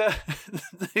getting the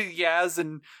Yaz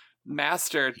and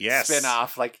Master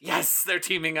spin-off. Like, yes, they're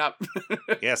teaming up.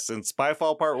 Yes, in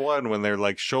Spyfall Part 1, when they're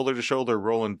like shoulder to shoulder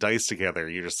rolling dice together,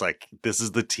 you're just like, this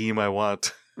is the team I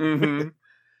want. Mm-hmm.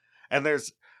 And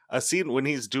there's a scene when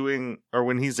he's in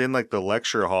like the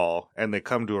lecture hall and they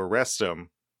come to arrest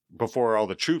him before all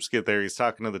the troops get there. He's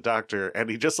talking to the Doctor and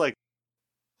he just like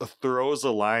throws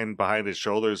a line behind his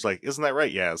shoulders like, "Isn't that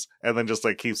right, Yaz?" And then just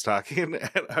like keeps talking.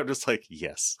 And I'm just like,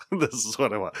 yes, this is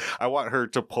what I want. I want her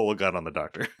to pull a gun on the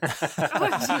Doctor. 0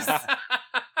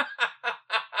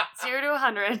 to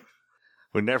 100.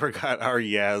 We never got our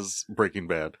Yaz Breaking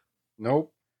Bad.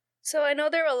 Nope. So I know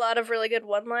there were a lot of really good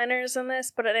one-liners in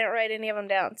this, but I didn't write any of them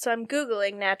down. So I'm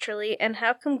Googling naturally, and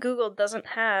how come Google doesn't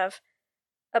have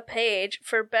a page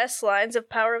for best lines of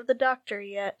Power of the Doctor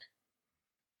yet?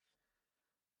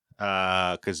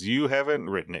 Because you haven't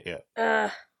written it yet.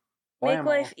 Make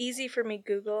life easy for me,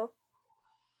 Google.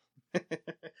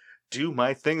 Do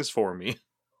my things for me.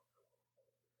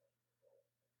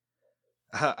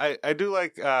 I do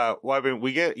like,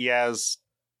 we get Yaz,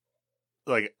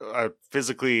 like,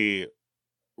 physically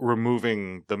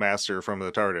removing the Master from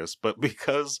the TARDIS, but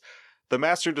because the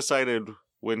Master decided,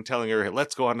 when telling her,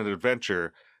 let's go on an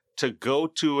adventure, to go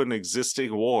to an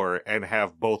existing war and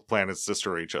have both planets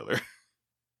destroy each other.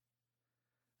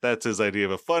 That's his idea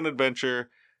of a fun adventure,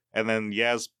 and then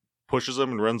Yaz pushes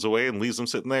him and runs away and leaves him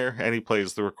sitting there, and he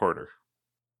plays the recorder.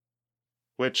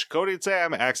 Which Cody and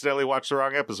Sam accidentally watched the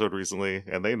wrong episode recently,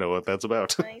 and they know what that's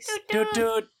about. Nice.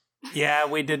 Doot. Yeah,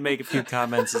 we did make a few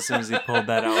comments as soon as he pulled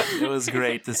that out. It was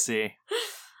great to see.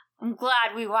 I'm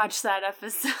glad we watched that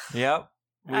episode. Yep.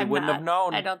 We wouldn't have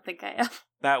known. I don't think I am.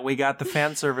 That we got the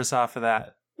fan service off of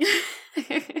that.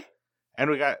 And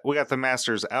we got the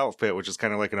Master's outfit, which is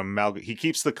kind of like an amalgam. He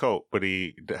keeps the coat, but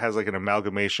he has like an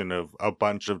amalgamation of a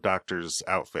bunch of Doctor's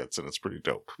outfits, and it's pretty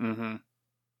dope. Mm-hmm.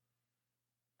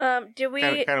 Do we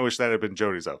kind of wish that had been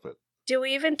Jodie's outfit. Do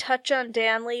we even touch on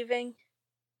Dan leaving?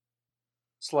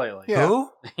 Slightly. Yeah.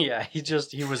 Who? Yeah,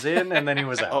 he was in and then he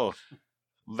was out. Oh,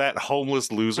 that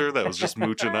homeless loser that was just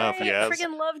mooching off I Yaz.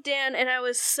 freaking love Dan, and I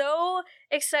was so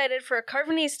excited for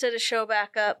Carvanista to show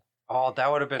back up. Oh,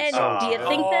 that would have been And so do you good.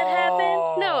 think that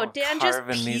happened? No, Oh, Dan just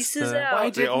Carvanista. pieces Why out.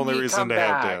 That's the only reason to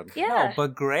have Dan. Yeah. No,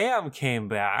 but Graham came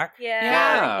back.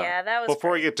 Yeah, that was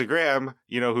Before we great. get to Graham,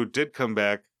 you know who did come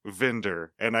back? Vinder.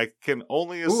 And I can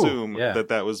only assume yeah.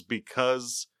 that was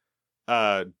because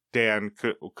Dan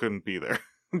couldn't be there.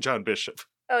 John Bishop.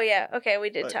 Oh yeah, okay, we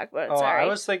did Like- talk about it. Oh, Sorry.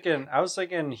 I was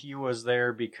thinking he was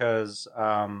there because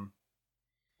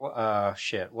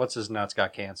what's his nuts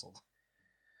got canceled.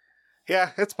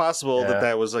 Yeah, it's possible Yeah.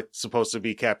 that was like supposed to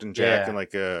be Captain Jack Yeah. in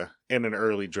like in an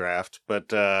early draft,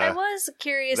 but I was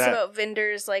curious that- about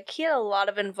Vinder's. Like, he had a lot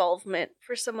of involvement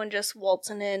for someone just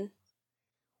waltzing in.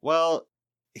 well,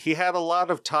 he had a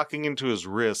lot of talking into his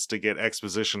wrist to get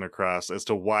exposition across as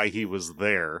to why he was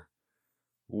there,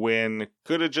 when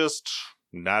could have just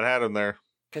not had him there.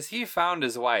 Because he found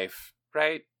his wife,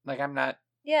 right? Like, I'm not...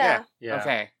 Yeah. Yeah.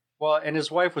 Okay. Well, and his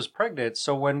wife was pregnant,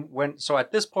 so so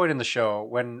at this point in the show,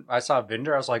 when I saw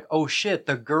Vinder, I was like, "Oh shit,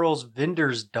 the girl's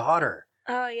Vinder's daughter!"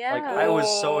 Oh yeah. Like I was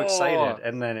so Oh. excited,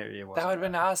 and then it wasn't. That would have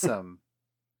been awesome.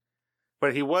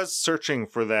 But he was searching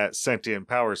for that sentient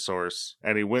power source,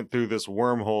 and he went through this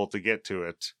wormhole to get to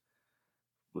it.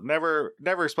 Never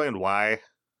explained why.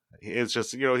 It's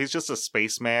just, he's just a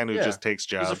spaceman who Yeah. just takes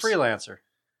jobs. He's a freelancer.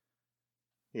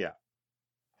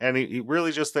 And he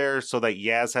really just there so that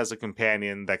Yaz has a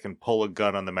companion that can pull a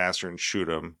gun on the Master and shoot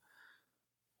him.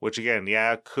 Which again,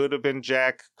 yeah, could have been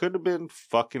Jack, could have been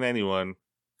fucking anyone,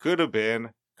 could have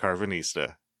been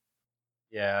Carvanista.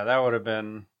 Yeah, that would have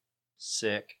been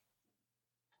sick.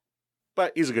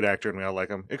 But he's a good actor and we all like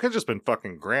him. It could have just been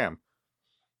fucking Graham.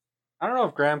 I don't know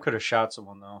if Graham could have shot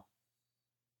someone though.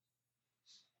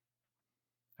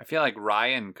 I feel like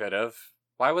Ryan could have.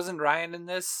 Why wasn't Ryan in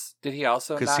this? Did he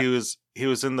also Because not... he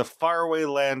was in the faraway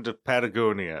land of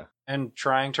Patagonia, And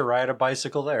trying to ride a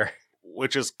bicycle there.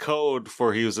 which is code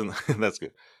for he was in... That's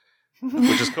good.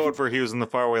 which is code for he was in the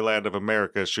faraway land of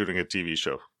America shooting a TV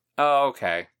show. Oh,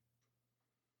 okay.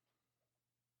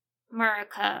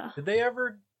 America. Did they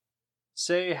ever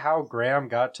say how Graham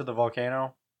got to the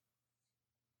volcano?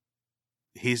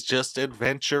 He's just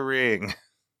adventuring.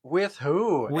 With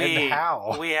who and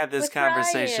how? We had this With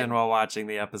conversation Ryan. while watching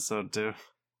the episode too.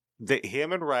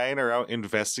 Him and Ryan are out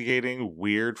investigating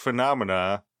weird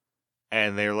phenomena,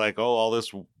 and they're like, oh, all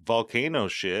this volcano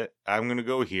shit. I'm going to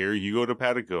go here. You go to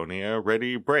Patagonia.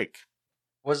 Ready, break.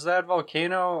 Was that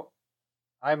volcano?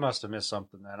 I must have missed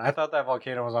something then. I thought that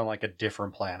volcano was on like a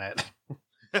different planet.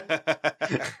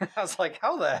 I was like,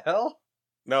 how the hell?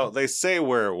 No, they say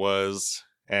where it was,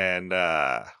 and,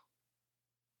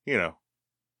 you know,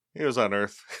 it was on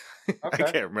Earth. I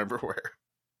Okay. can't remember where.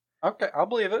 Okay, I'll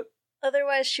believe it.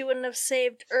 Otherwise, she wouldn't have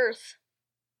saved Earth.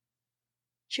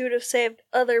 She would have saved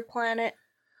other planet.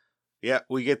 Yeah,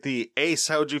 we get the Ace.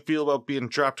 How'd you feel about being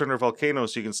dropped under a volcano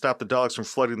so you can stop the dogs from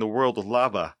flooding the world with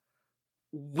lava?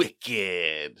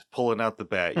 Wicked. Pulling out the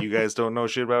bat. You guys don't know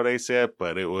shit about Ace yet,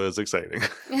 but it was exciting.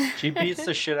 She beats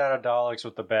the shit out of Daleks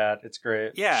with the bat. It's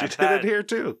great. Yeah, She did it here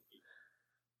too.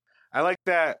 I like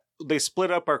that they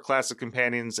split up our classic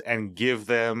companions and give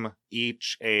them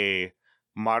each a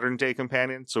modern day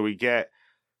companion. So we get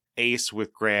Ace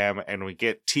with Graham and we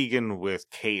get Tegan with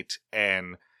Kate,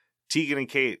 and Tegan and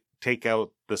Kate take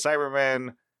out the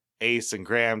Cybermen. Ace and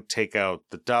Graham take out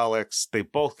the Daleks. They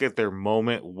both get their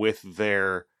moment with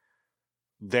their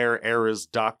era's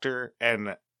doctor,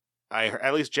 and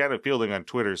at least Janet Fielding on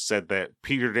Twitter said that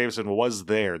Peter Davison was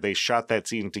there. They shot that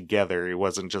scene together. It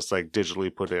wasn't just like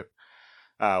digitally put in,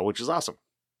 which is awesome.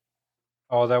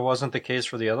 Oh, that wasn't the case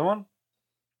for the other one?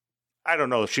 I don't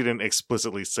know if she didn't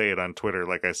explicitly say it on Twitter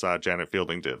like I saw Janet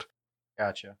Fielding did.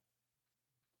 Gotcha.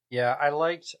 Yeah, I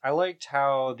liked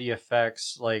how the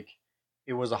effects, like,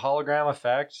 it was a hologram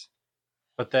effect,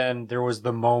 but then there was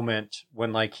the moment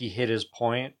when like he hit his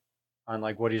point on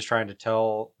like what he's trying to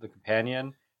tell the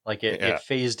companion. Like it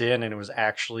phased in and it was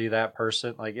actually that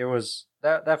person. Like it was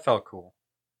that felt cool.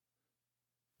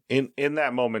 In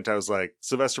that moment, I was like,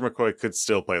 Sylvester McCoy could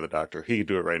still play the Doctor. He could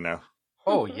do it right now.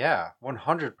 Oh yeah,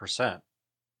 100%.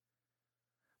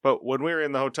 But when we were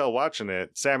in the hotel watching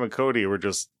it, Sam and Cody were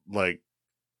just like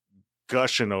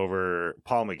gushing over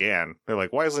Paul McGann. They're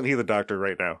like, why isn't he the Doctor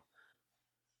right now?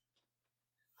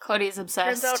 Cody's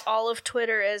obsessed. Turns out all of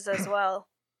Twitter is as well.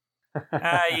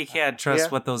 You can't trust Yeah.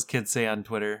 what those kids say on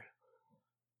Twitter.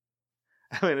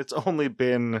 I mean, it's only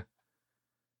been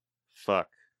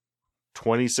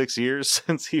 26 years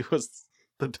since he was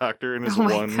the Doctor in his Oh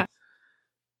my one. God.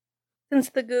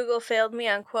 Since the Google failed me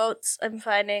on quotes, I'm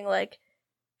finding like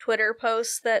Twitter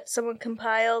posts that someone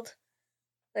compiled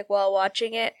like while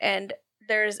watching it, and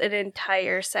there's an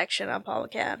entire section on Paul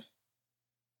McGann.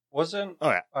 Wasn't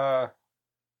Oh yeah.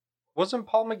 wasn't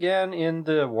Paul McGann in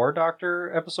the War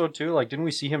Doctor episode too? Like didn't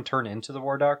we see him turn into the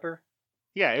War Doctor?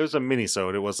 Yeah, it was a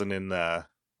mini-sode. It wasn't in the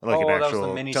Oh, an that was the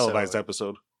actual mini-sode. televised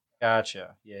episode.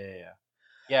 Gotcha. Yeah.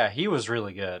 Yeah, he was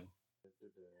really good.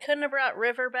 Couldn't have brought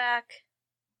River back.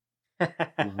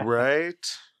 Right?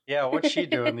 Yeah, what's she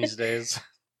doing these days?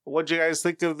 What'd you guys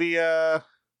think of the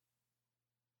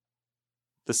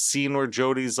scene where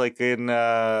Jodie's like in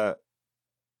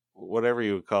whatever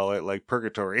you would call it, like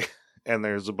purgatory, and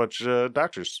there's a bunch of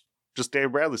doctors, just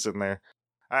Dave Bradley sitting there.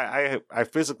 I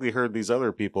physically heard these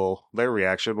other people, their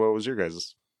reaction. What was your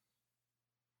guys'?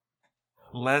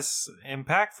 Less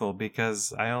impactful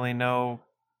because I only know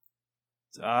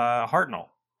Hartnell.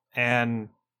 And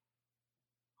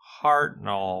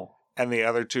Hartnell. And the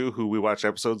other two who we watched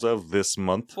episodes of this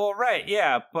month. Well, right,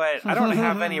 yeah, but I don't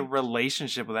have any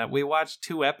relationship with that. We watched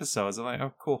 2 episodes. I'm like,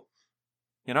 oh, cool.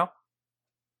 You know?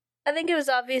 I think it was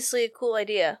obviously a cool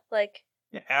idea. Like,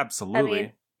 Yeah, absolutely. I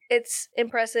mean, it's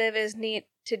impressive, it's neat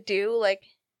to do. Like,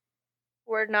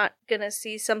 we're not gonna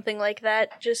see something like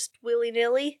that just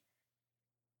willy-nilly.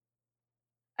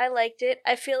 I liked it.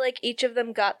 I feel like each of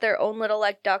them got their own little,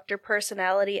 like, Doctor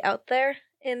personality out there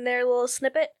in their little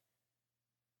snippet.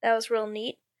 That was real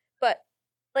neat. But,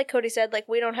 like Cody said, like,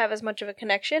 we don't have as much of a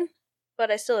connection, but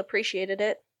I still appreciated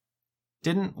it.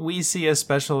 Didn't we see a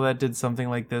special that did something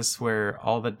like this where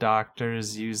all the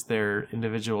doctors used their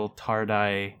individual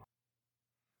TARDI?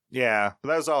 Yeah, but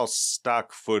that was all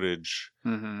stock footage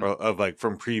Mm-hmm. of like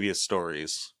from previous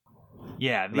stories.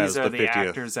 Yeah, And that was these are the the 50th.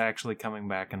 actors actually coming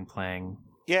back and playing.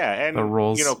 Yeah, and The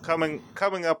roles. you know,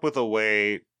 coming up with a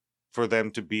way for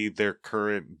them to be their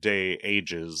current day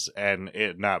ages and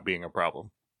it not being a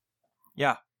problem.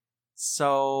 Yeah.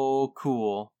 So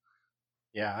cool.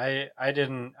 Yeah, I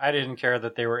didn't care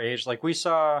that they were aged. Like we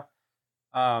saw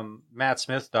Matt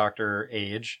Smith Doctor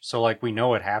age, so like we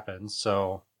know it happens.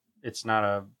 So it's not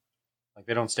a like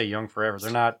they don't stay young forever.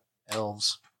 They're not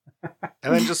elves.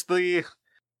 And then just the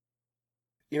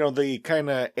kind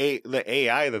of the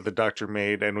AI that the Doctor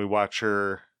made, and we watch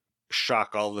her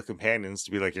shock all the companions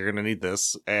to be like, you're gonna need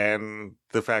this, and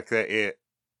the fact that it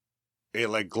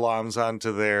like gloms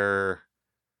onto their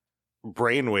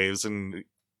brainwaves and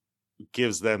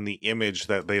gives them the image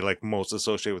that they like most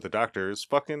associate with the Doctor is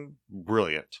fucking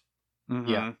brilliant. Mm-hmm.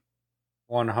 Yeah,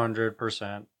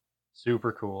 100%,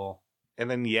 super cool. And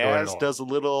then Yaz does a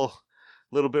little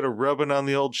bit of rubbing on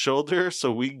the old shoulder,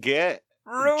 so we get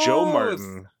Rose! Joe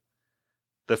Martin,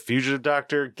 the fugitive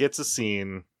Doctor, gets a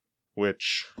scene,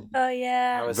 which Oh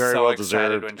yeah. I was very so well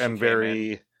excited when deserved she and came in.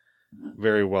 very,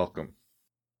 very welcome.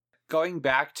 Going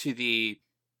back to the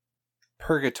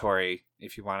purgatory,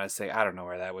 if you want to say, I don't know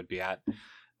where that would be at.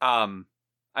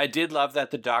 I did love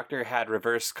that the Doctor had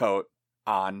reverse coat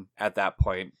on at that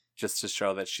point, just to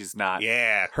show that she's not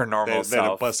her normal Then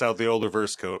self. it busts out the old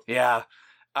reverse coat. Yeah.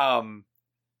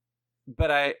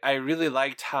 But I really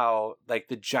liked how, like,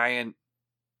 the giant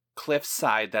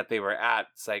cliffside that they were at,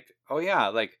 it's like, oh yeah,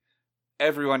 like,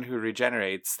 everyone who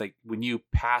regenerates, like, when you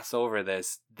pass over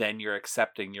this, then you're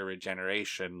accepting your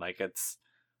regeneration. Like,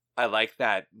 I like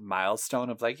that milestone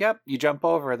of like, yep, you jump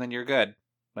over and then you're good.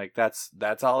 Like, that's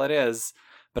all it is.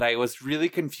 But I was really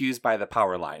confused by the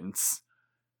power lines.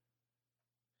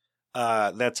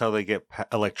 That's how they get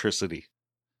electricity.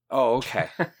 Oh, okay.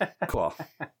 Cool.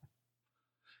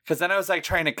 Because then I was like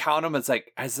trying to count them. It's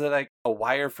like, is it like a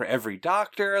wire for every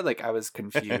Doctor? Like, I was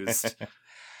confused.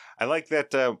 I like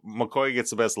that McCoy gets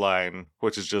the best line,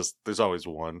 which is just, there's always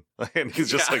one. And he's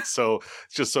just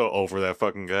so over that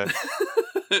fucking guy.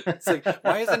 It's like,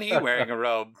 why isn't he wearing a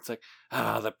robe? It's like,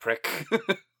 the prick.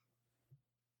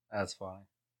 That's funny.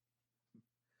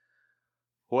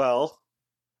 Well,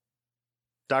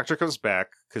 Doctor comes back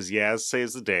because Yaz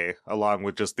saves the day, along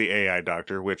with just the AI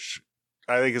Doctor, which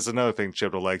I think is another thing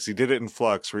Chibnall likes. He did it in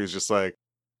Flux, where he's just like,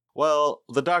 well,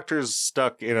 the Doctor's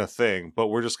stuck in a thing, but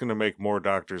we're just going to make more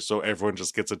Doctors, so everyone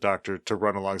just gets a Doctor to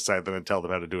run alongside them and tell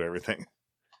them how to do everything.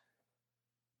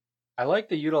 I like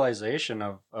the utilization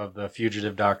of the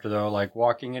fugitive Doctor, though, like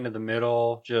walking into the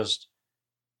middle, just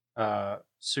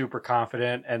super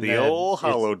confident. And the old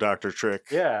hollow Doctor trick.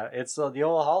 Yeah, it's the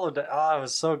old hollow. It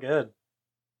was so good.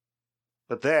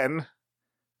 But then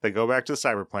they go back to the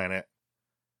cyber planet,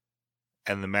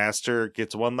 and the Master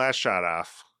gets one last shot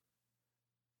off.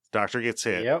 Doctor gets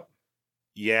hit. Yep.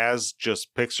 Yaz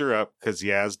just picks her up because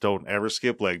Yaz don't ever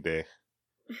skip leg day.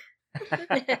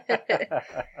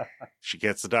 She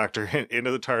gets the Doctor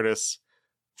into the TARDIS,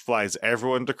 flies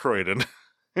everyone to Croydon,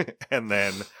 and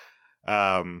then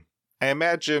I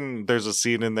imagine there's a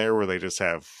scene in there where they just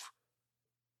have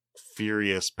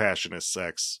furious, passionate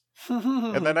sex,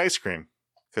 and then ice cream,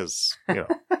 because,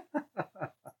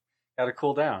 Gotta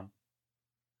cool down.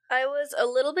 I was a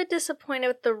little bit disappointed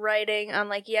with the writing on,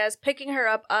 like, Yaz picking her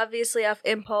up, obviously off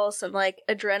impulse and, like,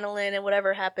 adrenaline and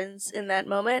whatever happens in that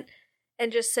moment,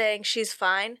 and just saying she's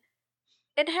fine,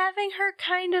 and having her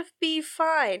kind of be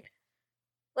fine.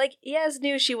 Like, Yaz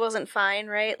knew she wasn't fine,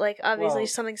 right? Like, obviously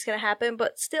something's gonna happen,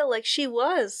 but still, like, she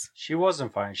was. She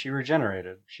wasn't fine. She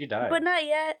regenerated. She died. But not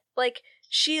yet. Like,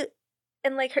 she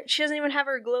doesn't even have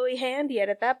her glowy hand yet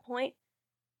at that point.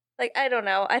 Like, I don't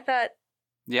know. I thought...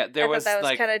 Yeah, that was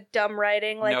like, kind of dumb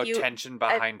writing. Like, no tension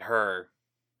behind her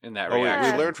in that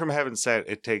reaction. We learned from Heaven Sent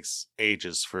it takes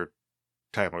ages for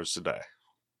Time Lords to die.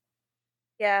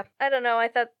 Yeah, I don't know. I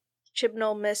thought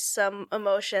Chibnall missed some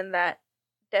emotion that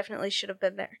definitely should have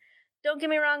been there. Don't get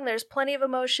me wrong, there's plenty of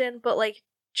emotion, but, like,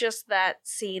 just that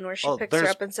scene where she picks her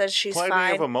up and says she's plenty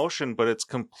fine. of emotion, but it's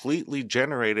completely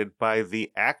generated by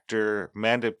the actor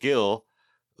Mandip Gill,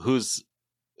 who's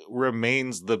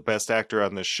remains the best actor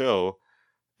on the show.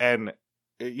 And,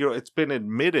 it's been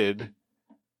admitted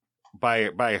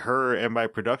by her and by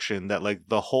production that, like,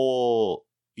 the whole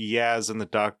Yaz and the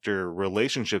Doctor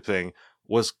relationship thing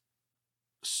was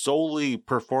solely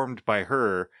performed by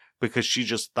her because she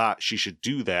just thought she should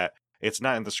do that. It's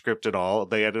not in the script at all.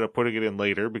 They ended up putting it in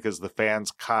later because the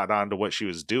fans caught on to what she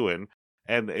was doing.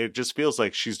 And it just feels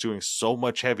like she's doing so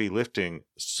much heavy lifting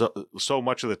so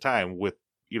much of the time with,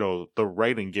 the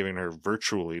writing giving her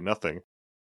virtually nothing.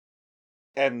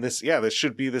 And this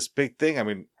should be this big thing. I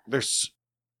mean,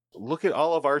 look at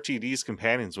all of RTD's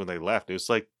companions when they left. It was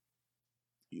like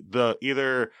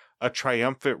either a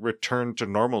triumphant return to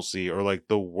normalcy or like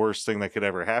the worst thing that could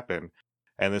ever happen.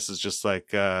 And this is just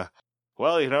like, I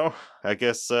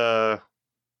guess this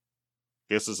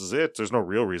is it. There's no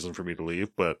real reason for me to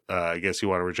leave, but I guess you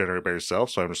want to regenerate by yourself,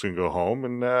 so I'm just going to go home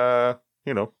and,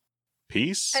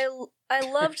 peace. I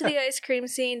loved the ice cream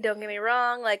scene, don't get me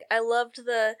wrong. Like, I loved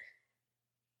the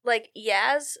like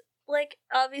Yaz, like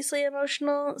obviously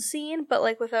emotional scene, but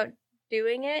like without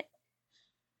doing it,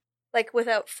 like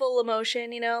without full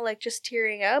emotion, like just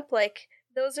tearing up. Like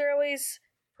those are always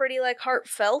pretty like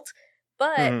heartfelt,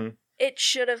 but it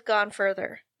should have gone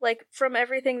further. Like from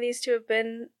everything these two have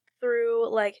been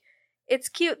through, like it's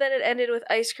cute that it ended with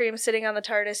ice cream sitting on the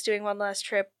TARDIS doing one last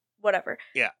trip, whatever.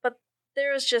 Yeah. But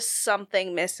there was just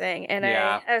something missing, and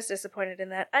I was disappointed in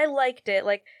that. I liked it.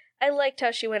 Like, I liked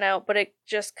how she went out, but it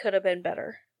just could have been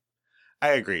better. I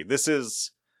agree.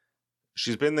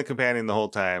 She's been the companion the whole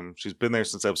time. She's been there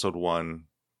since episode 1.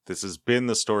 This has been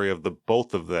the story of the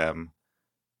both of them,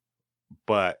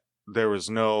 but there was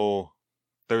no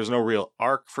real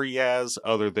arc for Yaz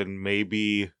other than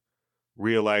maybe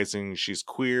realizing she's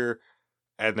queer,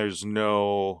 and there's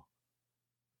no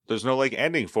like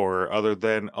ending for her other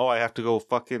than, oh, I have to go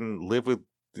fucking live with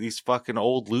these fucking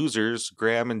old losers,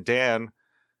 Graham and Dan,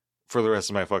 for the rest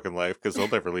of my fucking life because they'll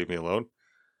never leave me alone.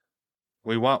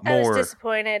 We want more. I was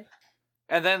disappointed.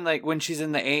 And then, like, when she's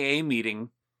in the AA meeting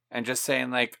and just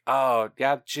saying, like, oh,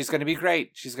 yeah, she's going to be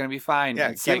great. She's going to be fine.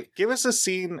 Yeah, give us a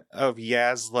scene of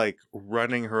Yaz, like,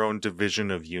 running her own division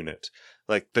of unit.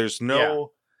 Like, there's no... Yeah.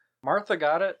 Martha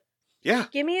got it. Yeah.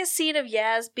 Give me a scene of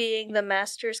Yaz being the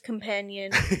Master's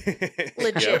companion.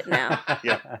 Legit now.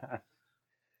 Yeah.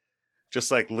 Just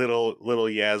like little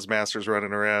Yaz Masters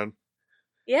running around.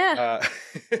 Yeah.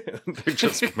 They're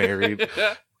just married.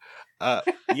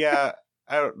 Yeah.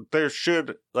 There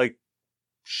should, like,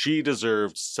 she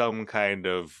deserved some kind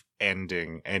of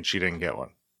ending, and she didn't get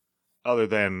one. Other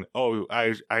than, oh,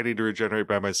 I need to regenerate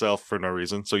by myself for no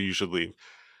reason, so you should leave.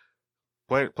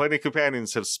 Plenty of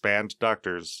companions have spanned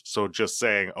doctors, so just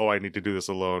saying, oh, I need to do this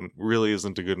alone, really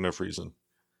isn't a good enough reason.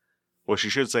 What she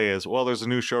should say is, well, there's a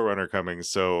new showrunner coming,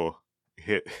 so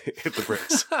hit the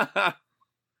bricks.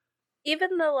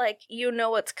 Even though, like, you know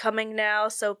what's coming now,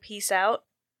 so peace out.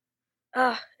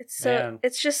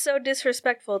 It's just so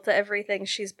disrespectful to everything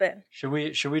she's been. Should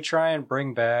we try and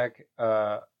bring back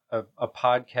a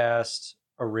podcast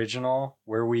original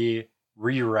where we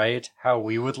rewrite how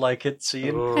we would like it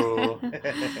seen?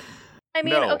 I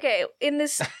mean, okay, in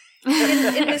this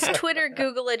in this Twitter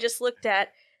Google I just looked at,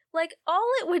 like, all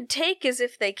it would take is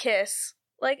if they kiss.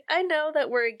 Like, I know that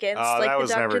we're against like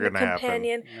the Doctor and the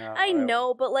Companion. No, I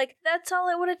know, but like that's all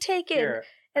it would have taken. Here,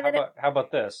 and how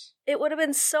about this? It would have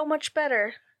been so much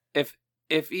better. If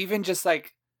even just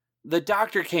like the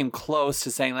Doctor came close to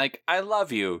saying like I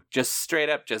love you, just straight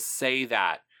up just say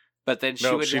that. But then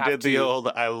she did the old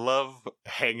I love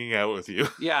hanging out with you.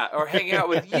 Yeah, or hanging out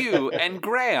with you and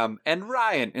Graham and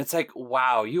Ryan. It's like,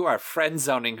 wow, you are friend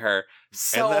zoning her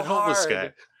so and that hard. Homeless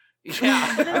guy.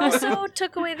 Yeah. But it also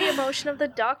took away the emotion of the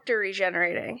Doctor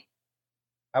regenerating.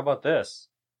 How about this?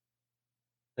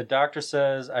 The Doctor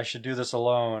says I should do this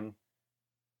alone.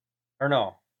 Or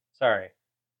no, sorry.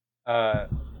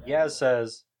 Yaz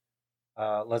says,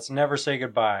 let's never say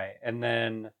goodbye. And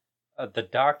then the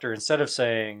Doctor, instead of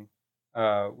saying,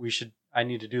 I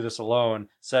need to do this alone,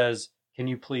 says, can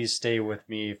you please stay with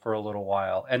me for a little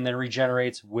while? And then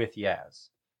regenerates with Yaz.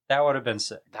 That would have been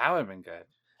sick. That would have been good.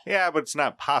 Yeah, but it's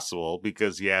not possible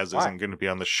because Yaz isn't going to be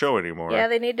on the show anymore. Yeah,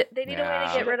 they need a way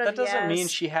to get rid of Yaz. That doesn't mean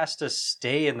she has to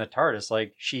stay in the TARDIS.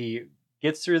 Like, she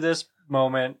gets through this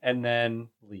moment and then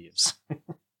leaves.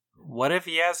 What if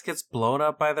Yaz gets blown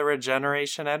up by the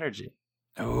regeneration energy?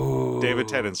 Oh, David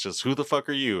Tennant's just, who the fuck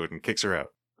are you? And kicks her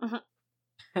out.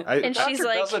 And she's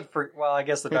like, well, I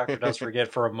guess the Doctor does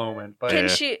forget for a moment. But can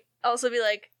she also be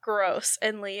like, gross,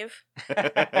 and leave?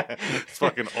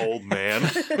 Fucking old man.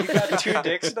 You got 2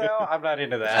 dicks now? I'm not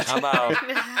into that. I'm out.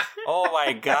 Oh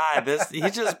my god, he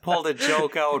just pulled a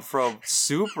joke out from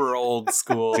super old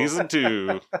school. Season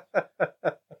 2.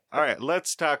 Alright,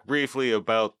 let's talk briefly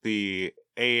about the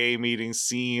AA meeting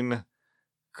scene.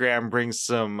 Graham brings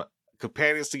some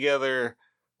companions together.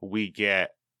 We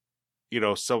get, you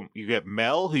get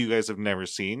Mel, who you guys have never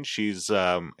seen. She's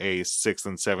a 6th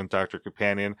and 7th Doctor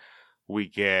companion. We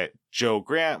get Jo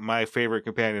Grant, my favorite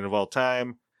companion of all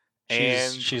time.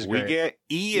 She's we great. get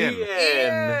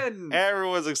Ian.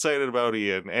 Everyone's excited about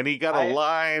Ian. And he got a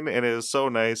line, and it was so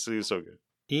nice. He was so good.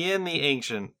 Ian the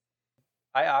Ancient.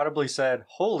 I audibly said,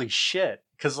 holy shit.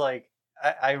 Because, like,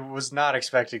 I was not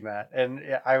expecting that. And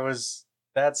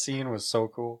that scene was so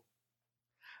cool.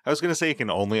 I was going to say you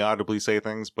can only audibly say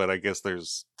things, but I guess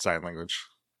there's sign language.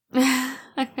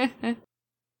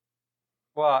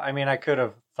 Well, I mean, I could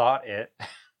have thought it.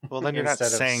 Well, then you're not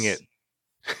saying it.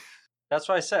 That's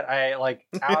why I said, I, like,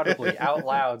 audibly, out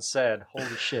loud said,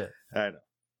 holy shit. I know.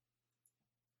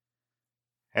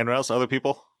 Anyone else? Other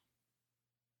people?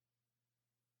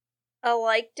 I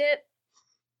liked it.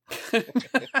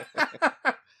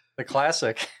 The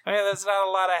classic. I mean, there's not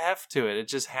a lot of heft to it. It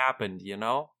just happened, you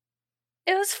know?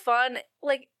 It was fun.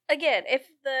 Like, again, if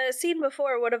the scene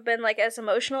before would have been, like, as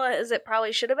emotional as it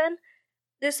probably should have been,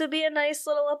 this would be a nice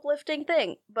little uplifting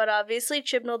thing. But obviously,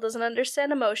 Chibnall doesn't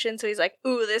understand emotion, so he's like,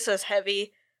 ooh, this is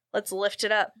heavy. Let's lift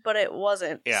it up. But it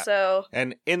wasn't. Yeah. So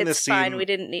And in the it's scene, fine. We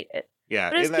didn't need it. yeah,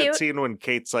 But it was in that cute. scene when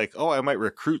Kate's like, "Oh, I might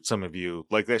recruit some of you,"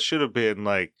 like that should have been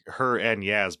like her and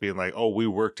Yaz being like, "Oh, we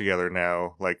work together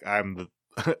now. Like I'm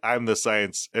the I'm the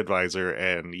science advisor,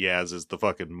 and Yaz is the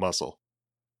fucking muscle.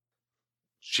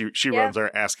 She Yeah. runs our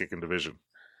ass kicking division."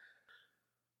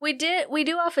 We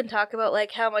do often talk about,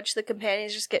 like, how much the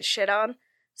companions just get shit on.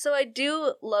 So I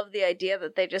do love the idea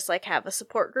that they just, like, have a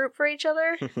support group for each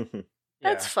other.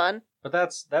 That's fun. But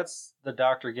that's the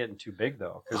Doctor getting too big,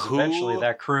 though, because Who- eventually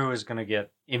that crew is going to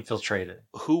get infiltrated.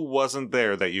 Who wasn't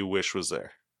there that you wish was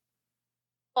there?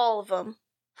 All of them.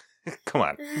 Come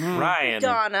on. Ryan.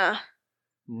 Donna.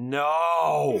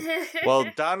 No. Well,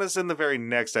 Donna's in the very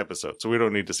next episode, so we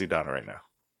don't need to see Donna right now.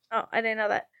 Oh, I didn't know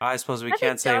that. I suppose we I can't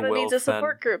think say Donna Wilf needs a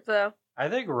support group, though. I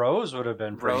think Rose would have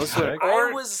been pretty Rose sick. would- I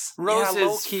Or was Rose's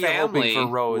low-key family. hoping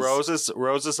for Rose.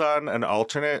 Rose is on an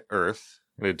alternate Earth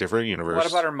in a different universe.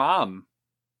 What about her mom?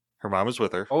 Her mom is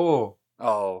with her. Oh,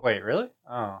 Oh, wait, really?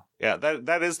 Oh. Yeah,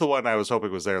 that is the one I was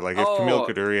hoping was there. Like if Oh, Camille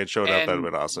Coduri had showed up, and that'd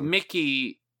have been awesome.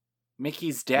 Mickey's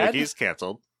dead. Mickey's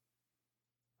canceled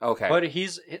Okay,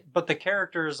 But the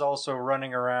character is also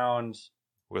running around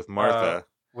with Martha.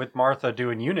 with Martha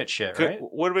doing unit shit, right?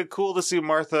 Would have been cool to see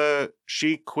Martha.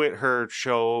 She quit her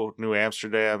show New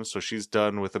Amsterdam, so she's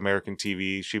done with American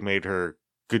TV. She made her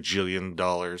gajillion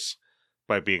dollars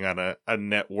by being on a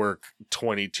network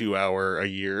 22-hour a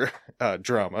year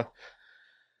drama.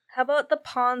 How about the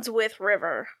Pawns with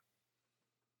River?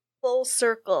 Full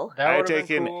circle. That I would have take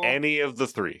been in cool. any of the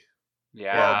three.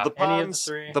 yeah. Well, any of the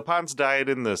three. the Pawns died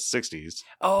in the 60s.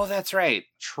 Oh, that's right.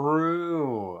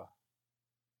 True.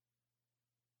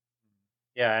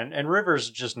 Yeah, and River's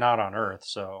just not on Earth,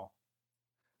 so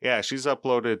Yeah, she's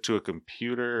uploaded to a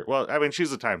computer. Well, I mean,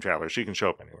 she's a time traveler. She can show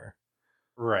up anywhere.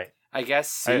 right. I guess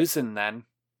Susan then.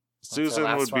 What's the Susan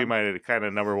last would be one? my kind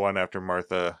of number one after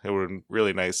Martha. It would have been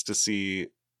really nice to see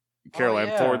Caroline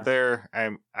yeah. Ford there.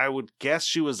 I would guess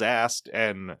she was asked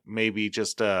and maybe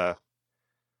just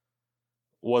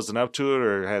wasn't up to it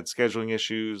or had scheduling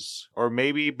issues, or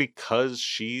maybe because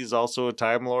she's also a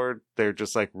Time Lord, they're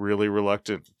just like really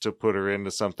reluctant to put her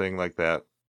into something like that.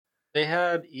 They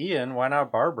had Ian. Why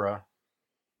not Barbara?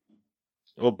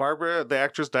 Well, Barbara, the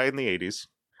actress, died in the 80s.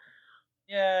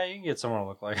 Yeah, you can get someone to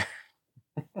look like her.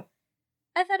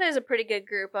 I thought it was a pretty good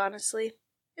group, honestly.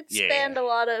 It Yeah. spanned a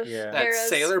lot of Yeah. That eras.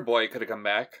 Sailor Boy could have come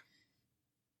back.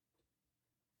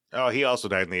 Oh, he also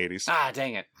died in the 80s. Ah,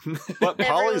 dang it. But Polly's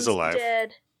Everyone's alive.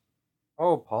 dead.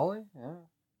 Oh, Polly? Yeah.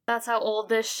 That's how old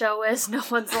this show is. No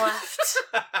one's left.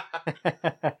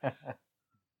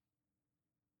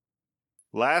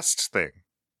 Last thing.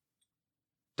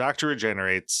 Doctor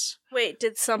regenerates. Wait,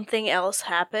 did something else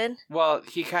happen? Well,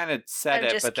 he kind of said I'm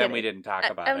it, just but then we kidding. didn't talk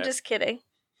about I'm it. just kidding.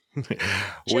 we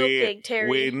Joking, Terry.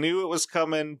 we knew it was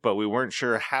coming, but we weren't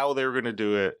sure how they were going to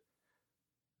do it.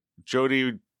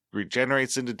 Jodie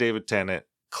regenerates into David Tennant,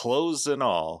 clothes and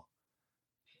all.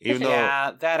 Even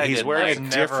yeah, that I he's didn't wearing like. a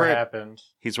That's never different- happened. though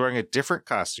he's wearing a different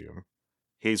costume.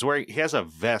 He has a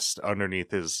vest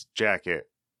underneath his jacket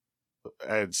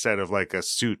instead of like a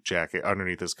suit jacket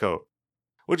underneath his coat,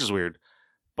 which is weird.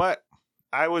 But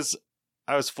I was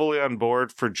fully on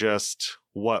board for just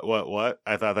what.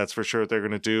 I thought that's for sure what they're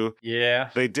going to do. Yeah.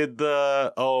 They did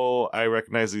I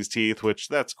recognize these teeth, which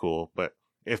that's cool. But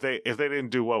if they didn't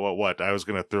do what, I was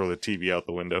gonna throw the TV out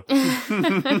the window.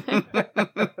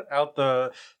 Out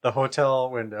the hotel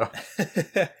window.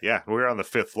 Yeah, we were on the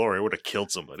 5th floor. It would have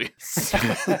killed somebody.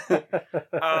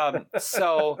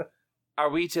 So, are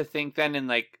we to think then in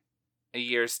like a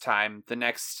year's time, the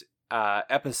next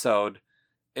episode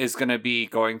is going to be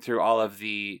going through all of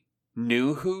the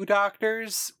new Who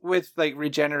doctors with like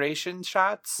regeneration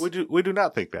shots? We do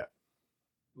not think that.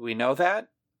 We know that?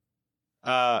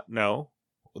 No,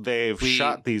 they've We-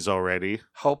 shot these already.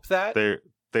 Hope that?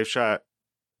 They've shot.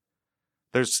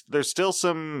 There's still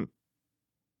some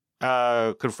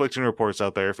conflicting reports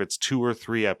out there if it's 2 or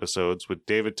 3 episodes with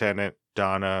David Tennant,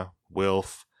 Donna,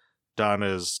 Wilf,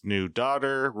 Donna's new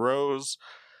daughter, Rose,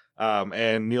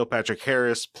 and Neil Patrick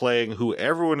Harris playing who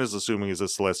everyone is assuming is a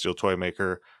Celestial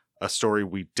Toymaker, a story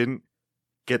we didn't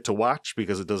get to watch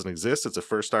because it doesn't exist. It's a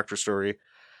First Doctor story.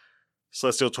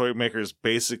 Celestial Toymaker is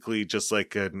basically just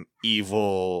like an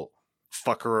evil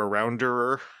fucker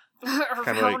arounderer,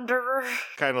 Rounder.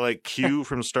 kind of like Q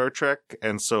from Star Trek,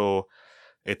 and so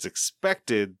it's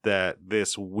expected that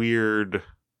this weird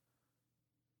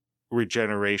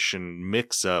regeneration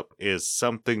mix-up is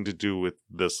something to do with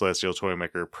the Celestial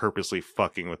Toymaker purposely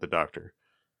fucking with the Doctor.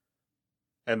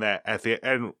 And that at the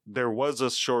end, there was a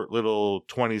short little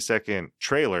 20-second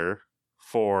trailer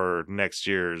for next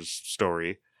year's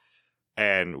story.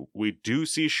 And we do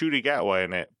see Ncuti Gatwa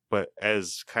in it, but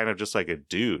as kind of just like a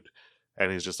dude.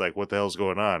 And he's just like, what the hell's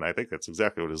going on? I think that's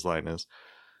exactly what his line is.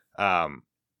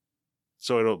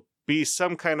 So it'll be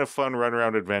some kind of fun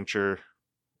runaround adventure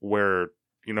where,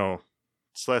 you know,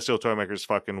 Celestial Toymaker's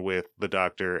fucking with the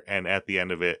Doctor, and at the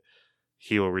end of it,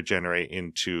 he will regenerate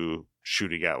into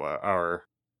Ncuti Gatwa, our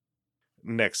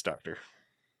next Doctor.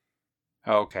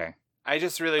 Okay. I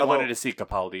just really wanted to see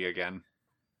Capaldi again.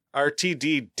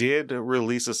 RTD did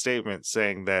release a statement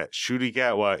saying that Ncuti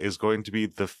Gatwa is going to be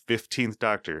the 15th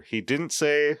Doctor. He didn't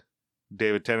say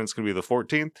David Tennant's going to be the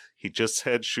 14th. He just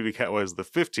said Ncuti Gatwa is the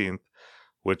 15th,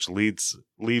 which leaves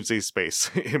a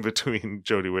space in between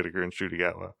Jodie Whittaker and Ncuti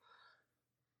Gatwa.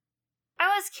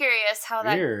 I was curious how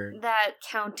that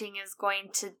counting is going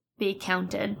to be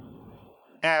counted.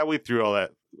 We threw all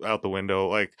that out the window.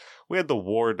 Like, we had the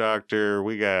War Doctor,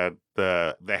 we got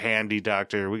the Handy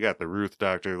Doctor, we got the Ruth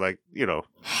Doctor, like, you know.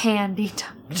 Handy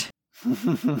Doctor.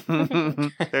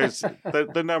 There's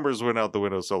the numbers went out the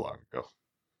window so long ago.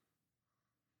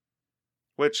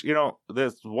 Which, you know,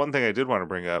 there's one thing I did want to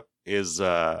bring up is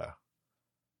all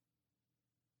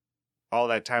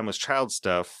that timeless child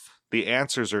stuff. The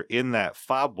answers are in that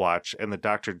fob watch, and the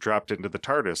Doctor dropped into the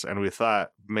TARDIS, and we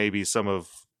thought maybe some of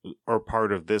or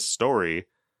part of this story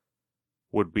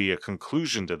would be a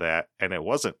conclusion to that, and it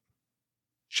wasn't.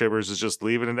 Chibbers is just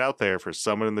leaving it out there for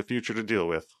someone in the future to deal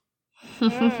with.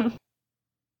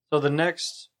 So the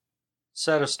next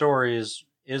set of stories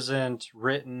isn't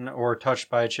written or touched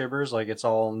by Chibbers, like it's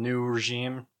all new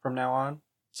regime from now on?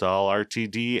 It's all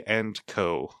RTD and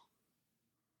co.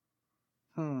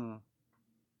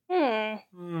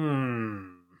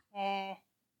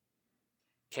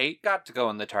 Kate got to go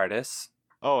in the TARDIS.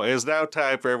 Oh, it is now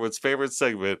time for everyone's favorite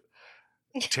segment.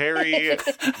 Terry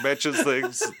mentions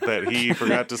things that he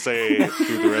forgot to say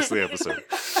through the rest of the episode.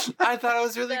 I thought it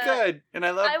was really good, and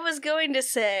I was going to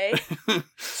say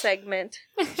segment.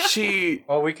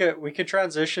 Well, we could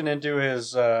transition into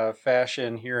his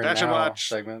fashion here and fashion now watch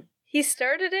segment. He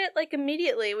started it like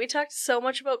immediately. We talked so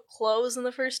much about clothes in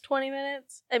the first 20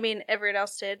 minutes. I mean, everyone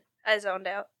else did. I zoned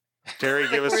out. Terry,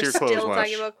 give us your clothes We're still watch.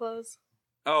 talking about clothes.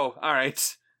 Oh, all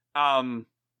right.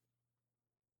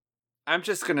 I'm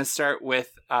just gonna start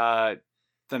with the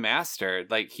Master.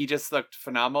 Like, he just looked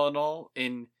phenomenal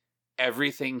in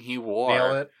everything he wore.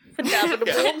 Nail it. Phenomenal.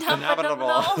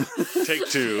 Take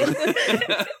two.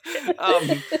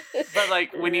 But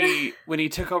like when he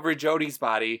took over Jodie's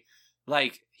body,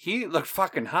 like, he looked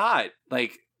fucking hot.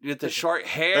 Like, with the short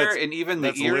hair and even the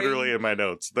earring. That's literally in my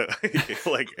notes. That,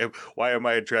 like, why am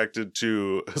I attracted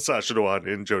to Sacha Dhawan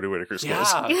in Jodie Whittaker's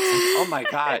clothes? Yeah. Oh my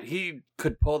god, he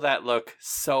could pull that look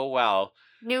so well.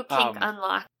 New kink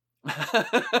unlocked.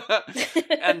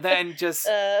 And then just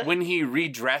when he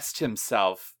redressed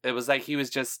himself, it was like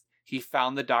he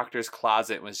found the Doctor's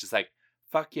closet and was just like,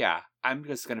 fuck yeah, I'm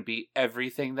just gonna be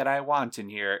everything that I want in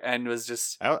here, and was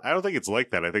just I don't think it's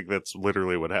like that. I think that's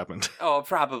literally what happened. Oh,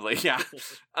 probably, yeah.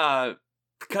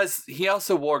 Because he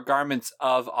also wore garments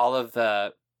of all of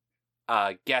the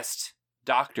guest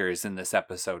doctors in this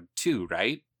episode too,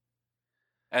 right?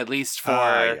 At least for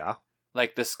yeah.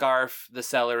 Like the scarf, the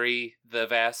celery, the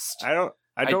vest. I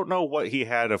don't know what he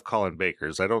had of Colin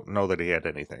Baker's. I don't know that he had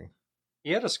anything.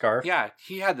 He had a scarf. Yeah,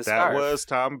 he had the scarf. That was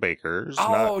Tom Baker's,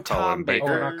 Oh, not Tom Colin Baker.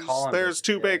 Baker's. Oh, not Colin There's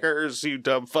Baker, two Bakers, you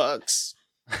dumb fucks.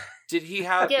 Did he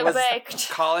have Get was baked.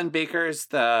 Colin Baker's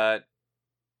the?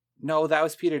 No, that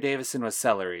was Peter Davison with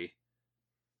celery.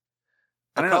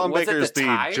 I don't know. Colin Was Baker's it the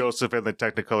tie? Joseph and the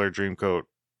Technicolor Dreamcoat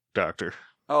Doctor.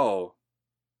 Oh,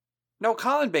 no,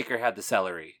 Colin Baker had the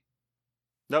celery.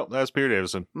 Nope, that's Peter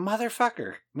Davison.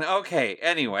 Motherfucker. Okay,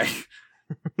 anyway.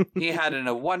 He had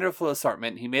a wonderful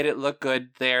assortment. He made it look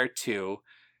good there too.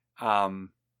 God,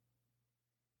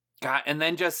 and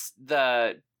then just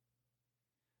the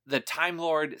Time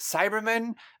Lord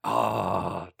Cybermen.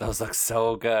 Oh, those look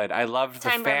so good. I loved the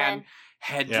fan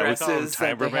headdresses. Yeah, we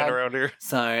call them Tibermen around here.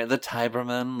 Sorry, the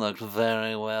Tibermen looked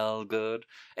very well good.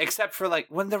 Except for like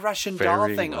when the Russian doll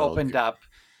thing opened up.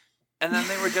 And then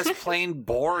they were just plain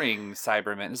boring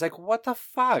Cybermen. It's like, what the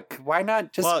fuck? Why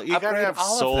not just you gotta upgrade have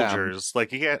all soldiers. of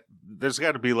them? Like, there's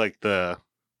got to be like the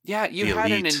You had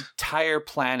an elite. entire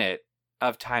planet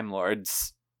of Time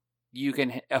Lords. You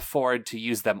can afford to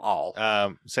use them all.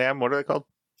 Sam, what are they called?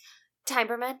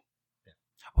 Tibermen.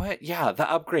 What? Yeah, the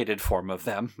upgraded form of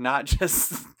them, not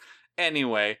just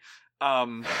anyway.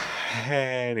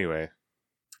 Anyway,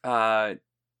 Yeah,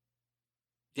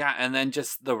 and then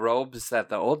just the robes that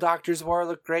the old doctors wore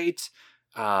look great.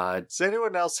 Does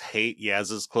anyone else hate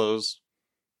Yaz's clothes?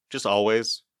 Just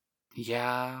always?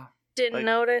 Yeah. Didn't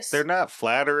notice. They're not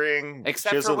flattering.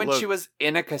 Except for when she was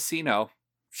in a casino.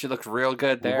 She looked real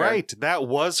good there. Right. That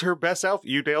was her best outfit.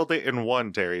 You nailed it in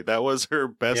one, Terry. That was her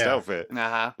best outfit.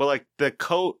 Uh-huh. But like the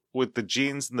coat with the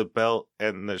jeans and the belt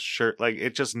and the shirt, like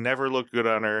it just never looked good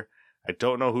on her. I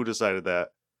don't know who decided that.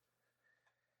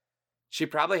 She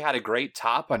probably had a great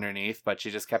top underneath, but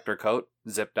she just kept her coat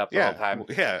zipped up the whole time.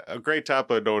 Yeah, a great top,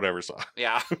 but no one ever saw.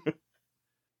 Yeah.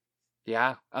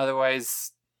 Yeah.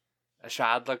 Otherwise,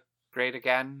 Ashad looked great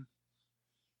again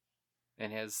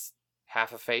in his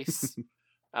half a face.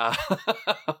 All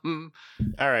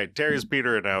right, Terry's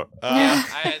petering out.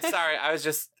 Sorry, I was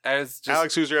just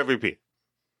Alex, who's your MVP?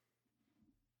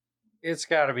 It's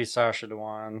got to be Sacha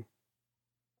Dhawan.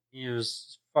 He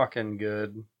was fucking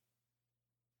good.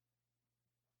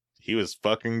 He was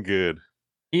fucking good.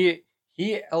 He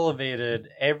elevated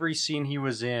every scene he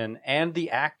was in and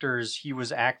the actors he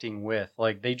was acting with.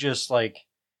 Like, they just, like...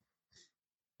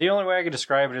 The only way I could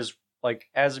describe it is, like,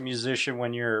 as a musician,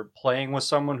 when you're playing with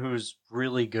someone who's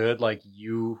really good, like,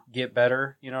 you get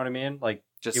better. You know what I mean? Like,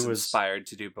 just it was inspired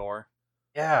to do more.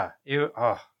 Yeah.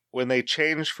 When they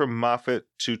changed from Moffat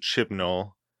to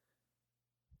Chibnall,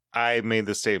 I made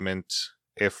the statement,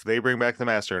 if they bring back the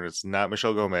Master and it's not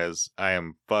Michelle Gomez, I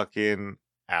am fucking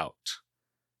out.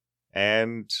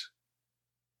 And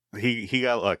he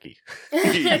got lucky.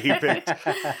 he picked.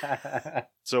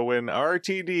 So when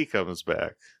RTD comes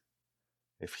back,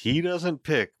 if he doesn't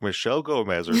pick Michelle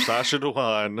Gomez or Sacha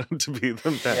Dhawan to be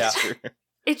the Master...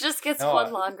 It just gets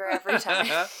one longer every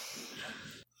time.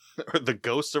 Or the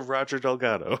ghost of Roger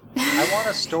Delgado. I want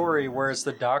a story where it's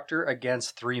the Doctor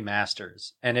against three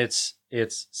Masters, and it's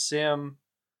Sim,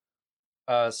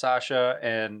 Sasha,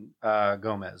 and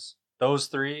Gomez. Those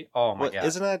three. Oh my god!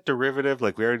 Isn't that derivative?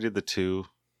 Like we already did the two.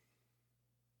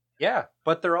 Yeah,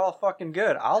 but they're all fucking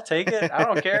good. I'll take it. I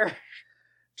don't care.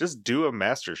 Just do a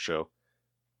Master show.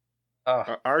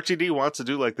 RTD wants to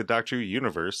do like the Doctor Who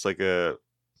universe, like a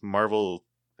Marvel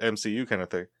MCU kind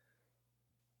of thing.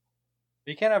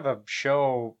 You can't have a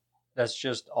show that's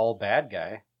just all bad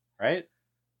guy, right?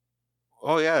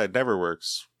 Oh yeah, it never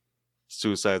works.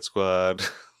 Suicide Squad,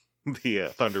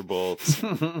 the Thunderbolts.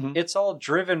 It's all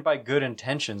driven by good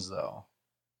intentions, though.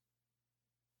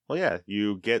 Well, yeah,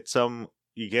 you get them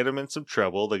in some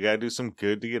trouble. They gotta do some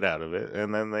good to get out of it,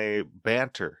 and then they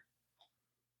banter.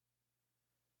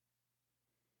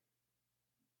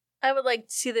 I would like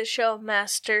to see the show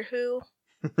Master Who.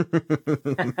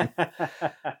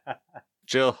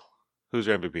 Jill, who's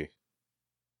your MVP?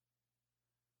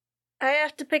 I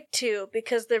have to pick two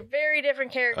because they're very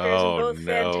different characters and both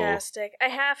fantastic. I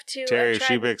have to. Terry,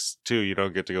 she picks two. You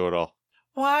don't get to go at all.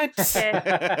 What? Okay.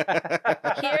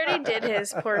 He already did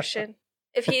his portion.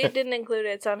 If he didn't include it,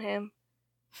 it's on him.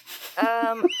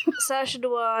 Sacha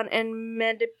Dhawan and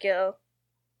Mandip Gill.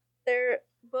 They're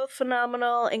both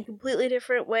phenomenal in completely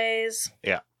different ways.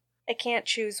 Yeah. I can't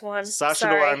choose one. Sacha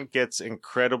Dhawan gets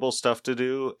incredible stuff to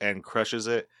do and crushes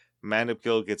it. Mandip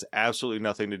Gill gets absolutely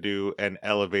nothing to do and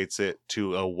elevates it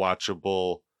to a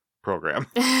watchable program.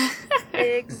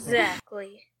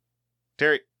 Exactly.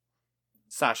 Terry.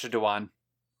 Sacha Dhawan.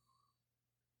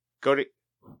 Cody.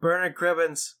 Bernard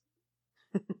Cribbins.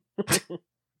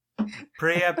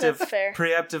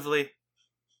 Preemptively.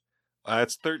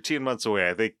 It's 13 months away.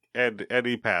 I think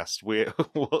Eddie passed. We'll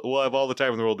have all the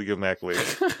time in the world to give him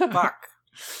accolades. Fuck.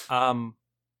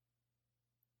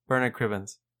 Bernard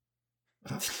Cribbins.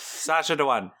 Sacha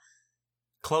Dhawan.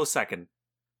 Close second.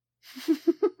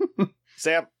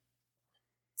 Sam.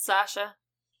 Sasha.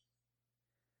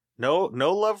 No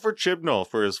love for Chibnall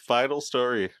for his final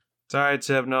story. Sorry,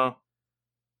 Chibnall.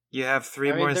 You have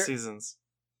three more seasons.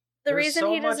 The There's reason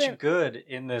so he doesn't much good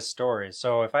in this story.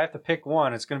 So if I have to pick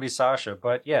one, it's going to be Sasha.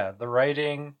 But yeah, the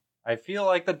writing, I feel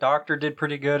like the Doctor did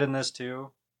pretty good in this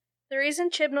too. The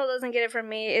reason Chibnall doesn't get it from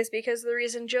me is because the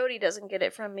reason Jodie doesn't get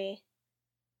it from me.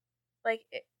 Like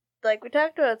we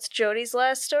talked about, it's Jodie's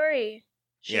last story.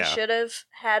 She should have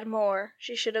had more.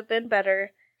 She should have been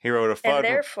better. He wrote a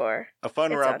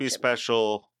fun Robbie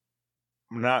special,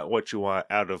 not what you want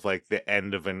out of like the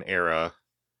end of an era.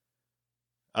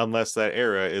 Unless that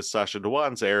era is Sacha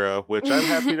Dhawan's era, which I'm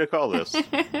happy to call this.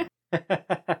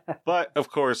 But, of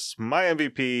course, my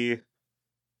MVP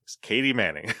is Katie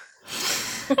Manning.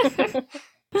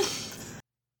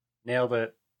 Nailed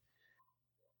it.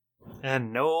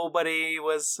 And nobody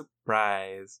was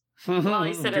surprised. Well,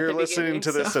 he said If you're listening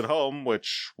to this at home,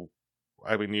 which,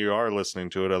 I mean, you are listening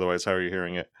to it, otherwise how are you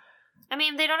hearing it? I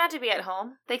mean, they don't have to be at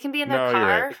home. They can be in No, their you're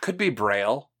car. right. It could be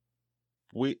Braille.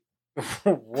 We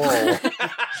Whoa.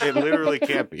 It literally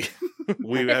can't be.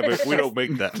 We don't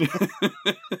make that.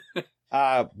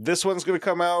 This one's going to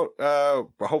come out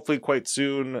hopefully quite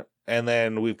soon, and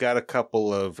then we've got a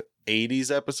couple of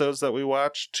 80s episodes that we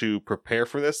watch to prepare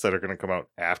for this that are going to come out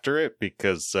after it,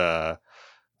 because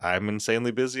I'm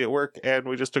insanely busy at work, and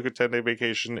we just took a 10-day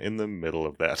vacation in the middle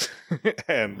of that.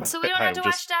 And So we don't have to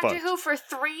watch Doctor Who for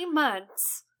 3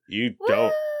 months. You Woo!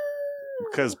 don't.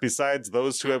 Because besides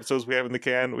those 2 episodes we have in the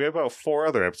can, we have about 4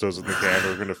 other episodes in the can.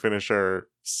 We're going to finish our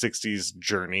 60s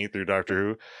journey through Doctor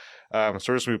Who. So we're just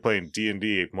going to be playing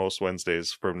D&D most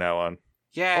Wednesdays from now on.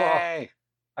 Yay!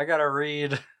 I gotta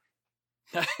read.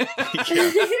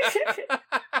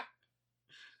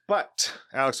 But,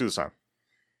 Alex, do the song.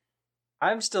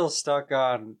 I'm still stuck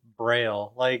on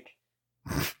Braille. Like,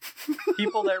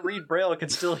 people that read Braille can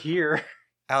still hear.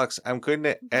 Alex, I'm going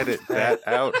to edit that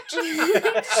out.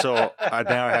 So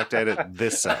now I have to edit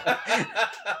this out.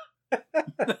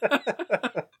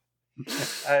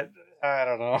 I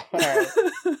don't know. All right.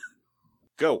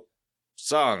 Go.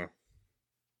 Song.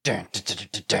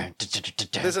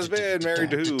 This has been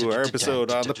Married to Who, our episode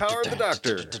on the power of the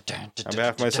Doctor. On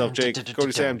behalf of myself, Jake,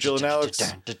 Cody, Sam, Jill, and Alex,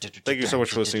 thank you so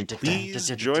much for listening. Please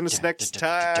join us next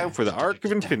time for the Arc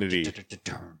of Infinity.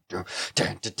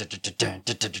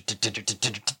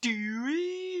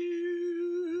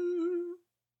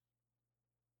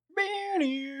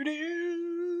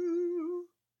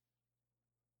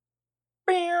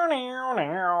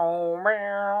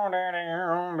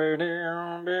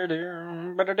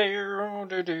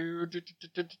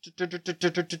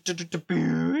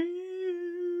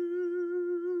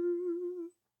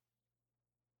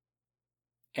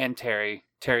 And Terry.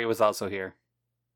 Terry was also here.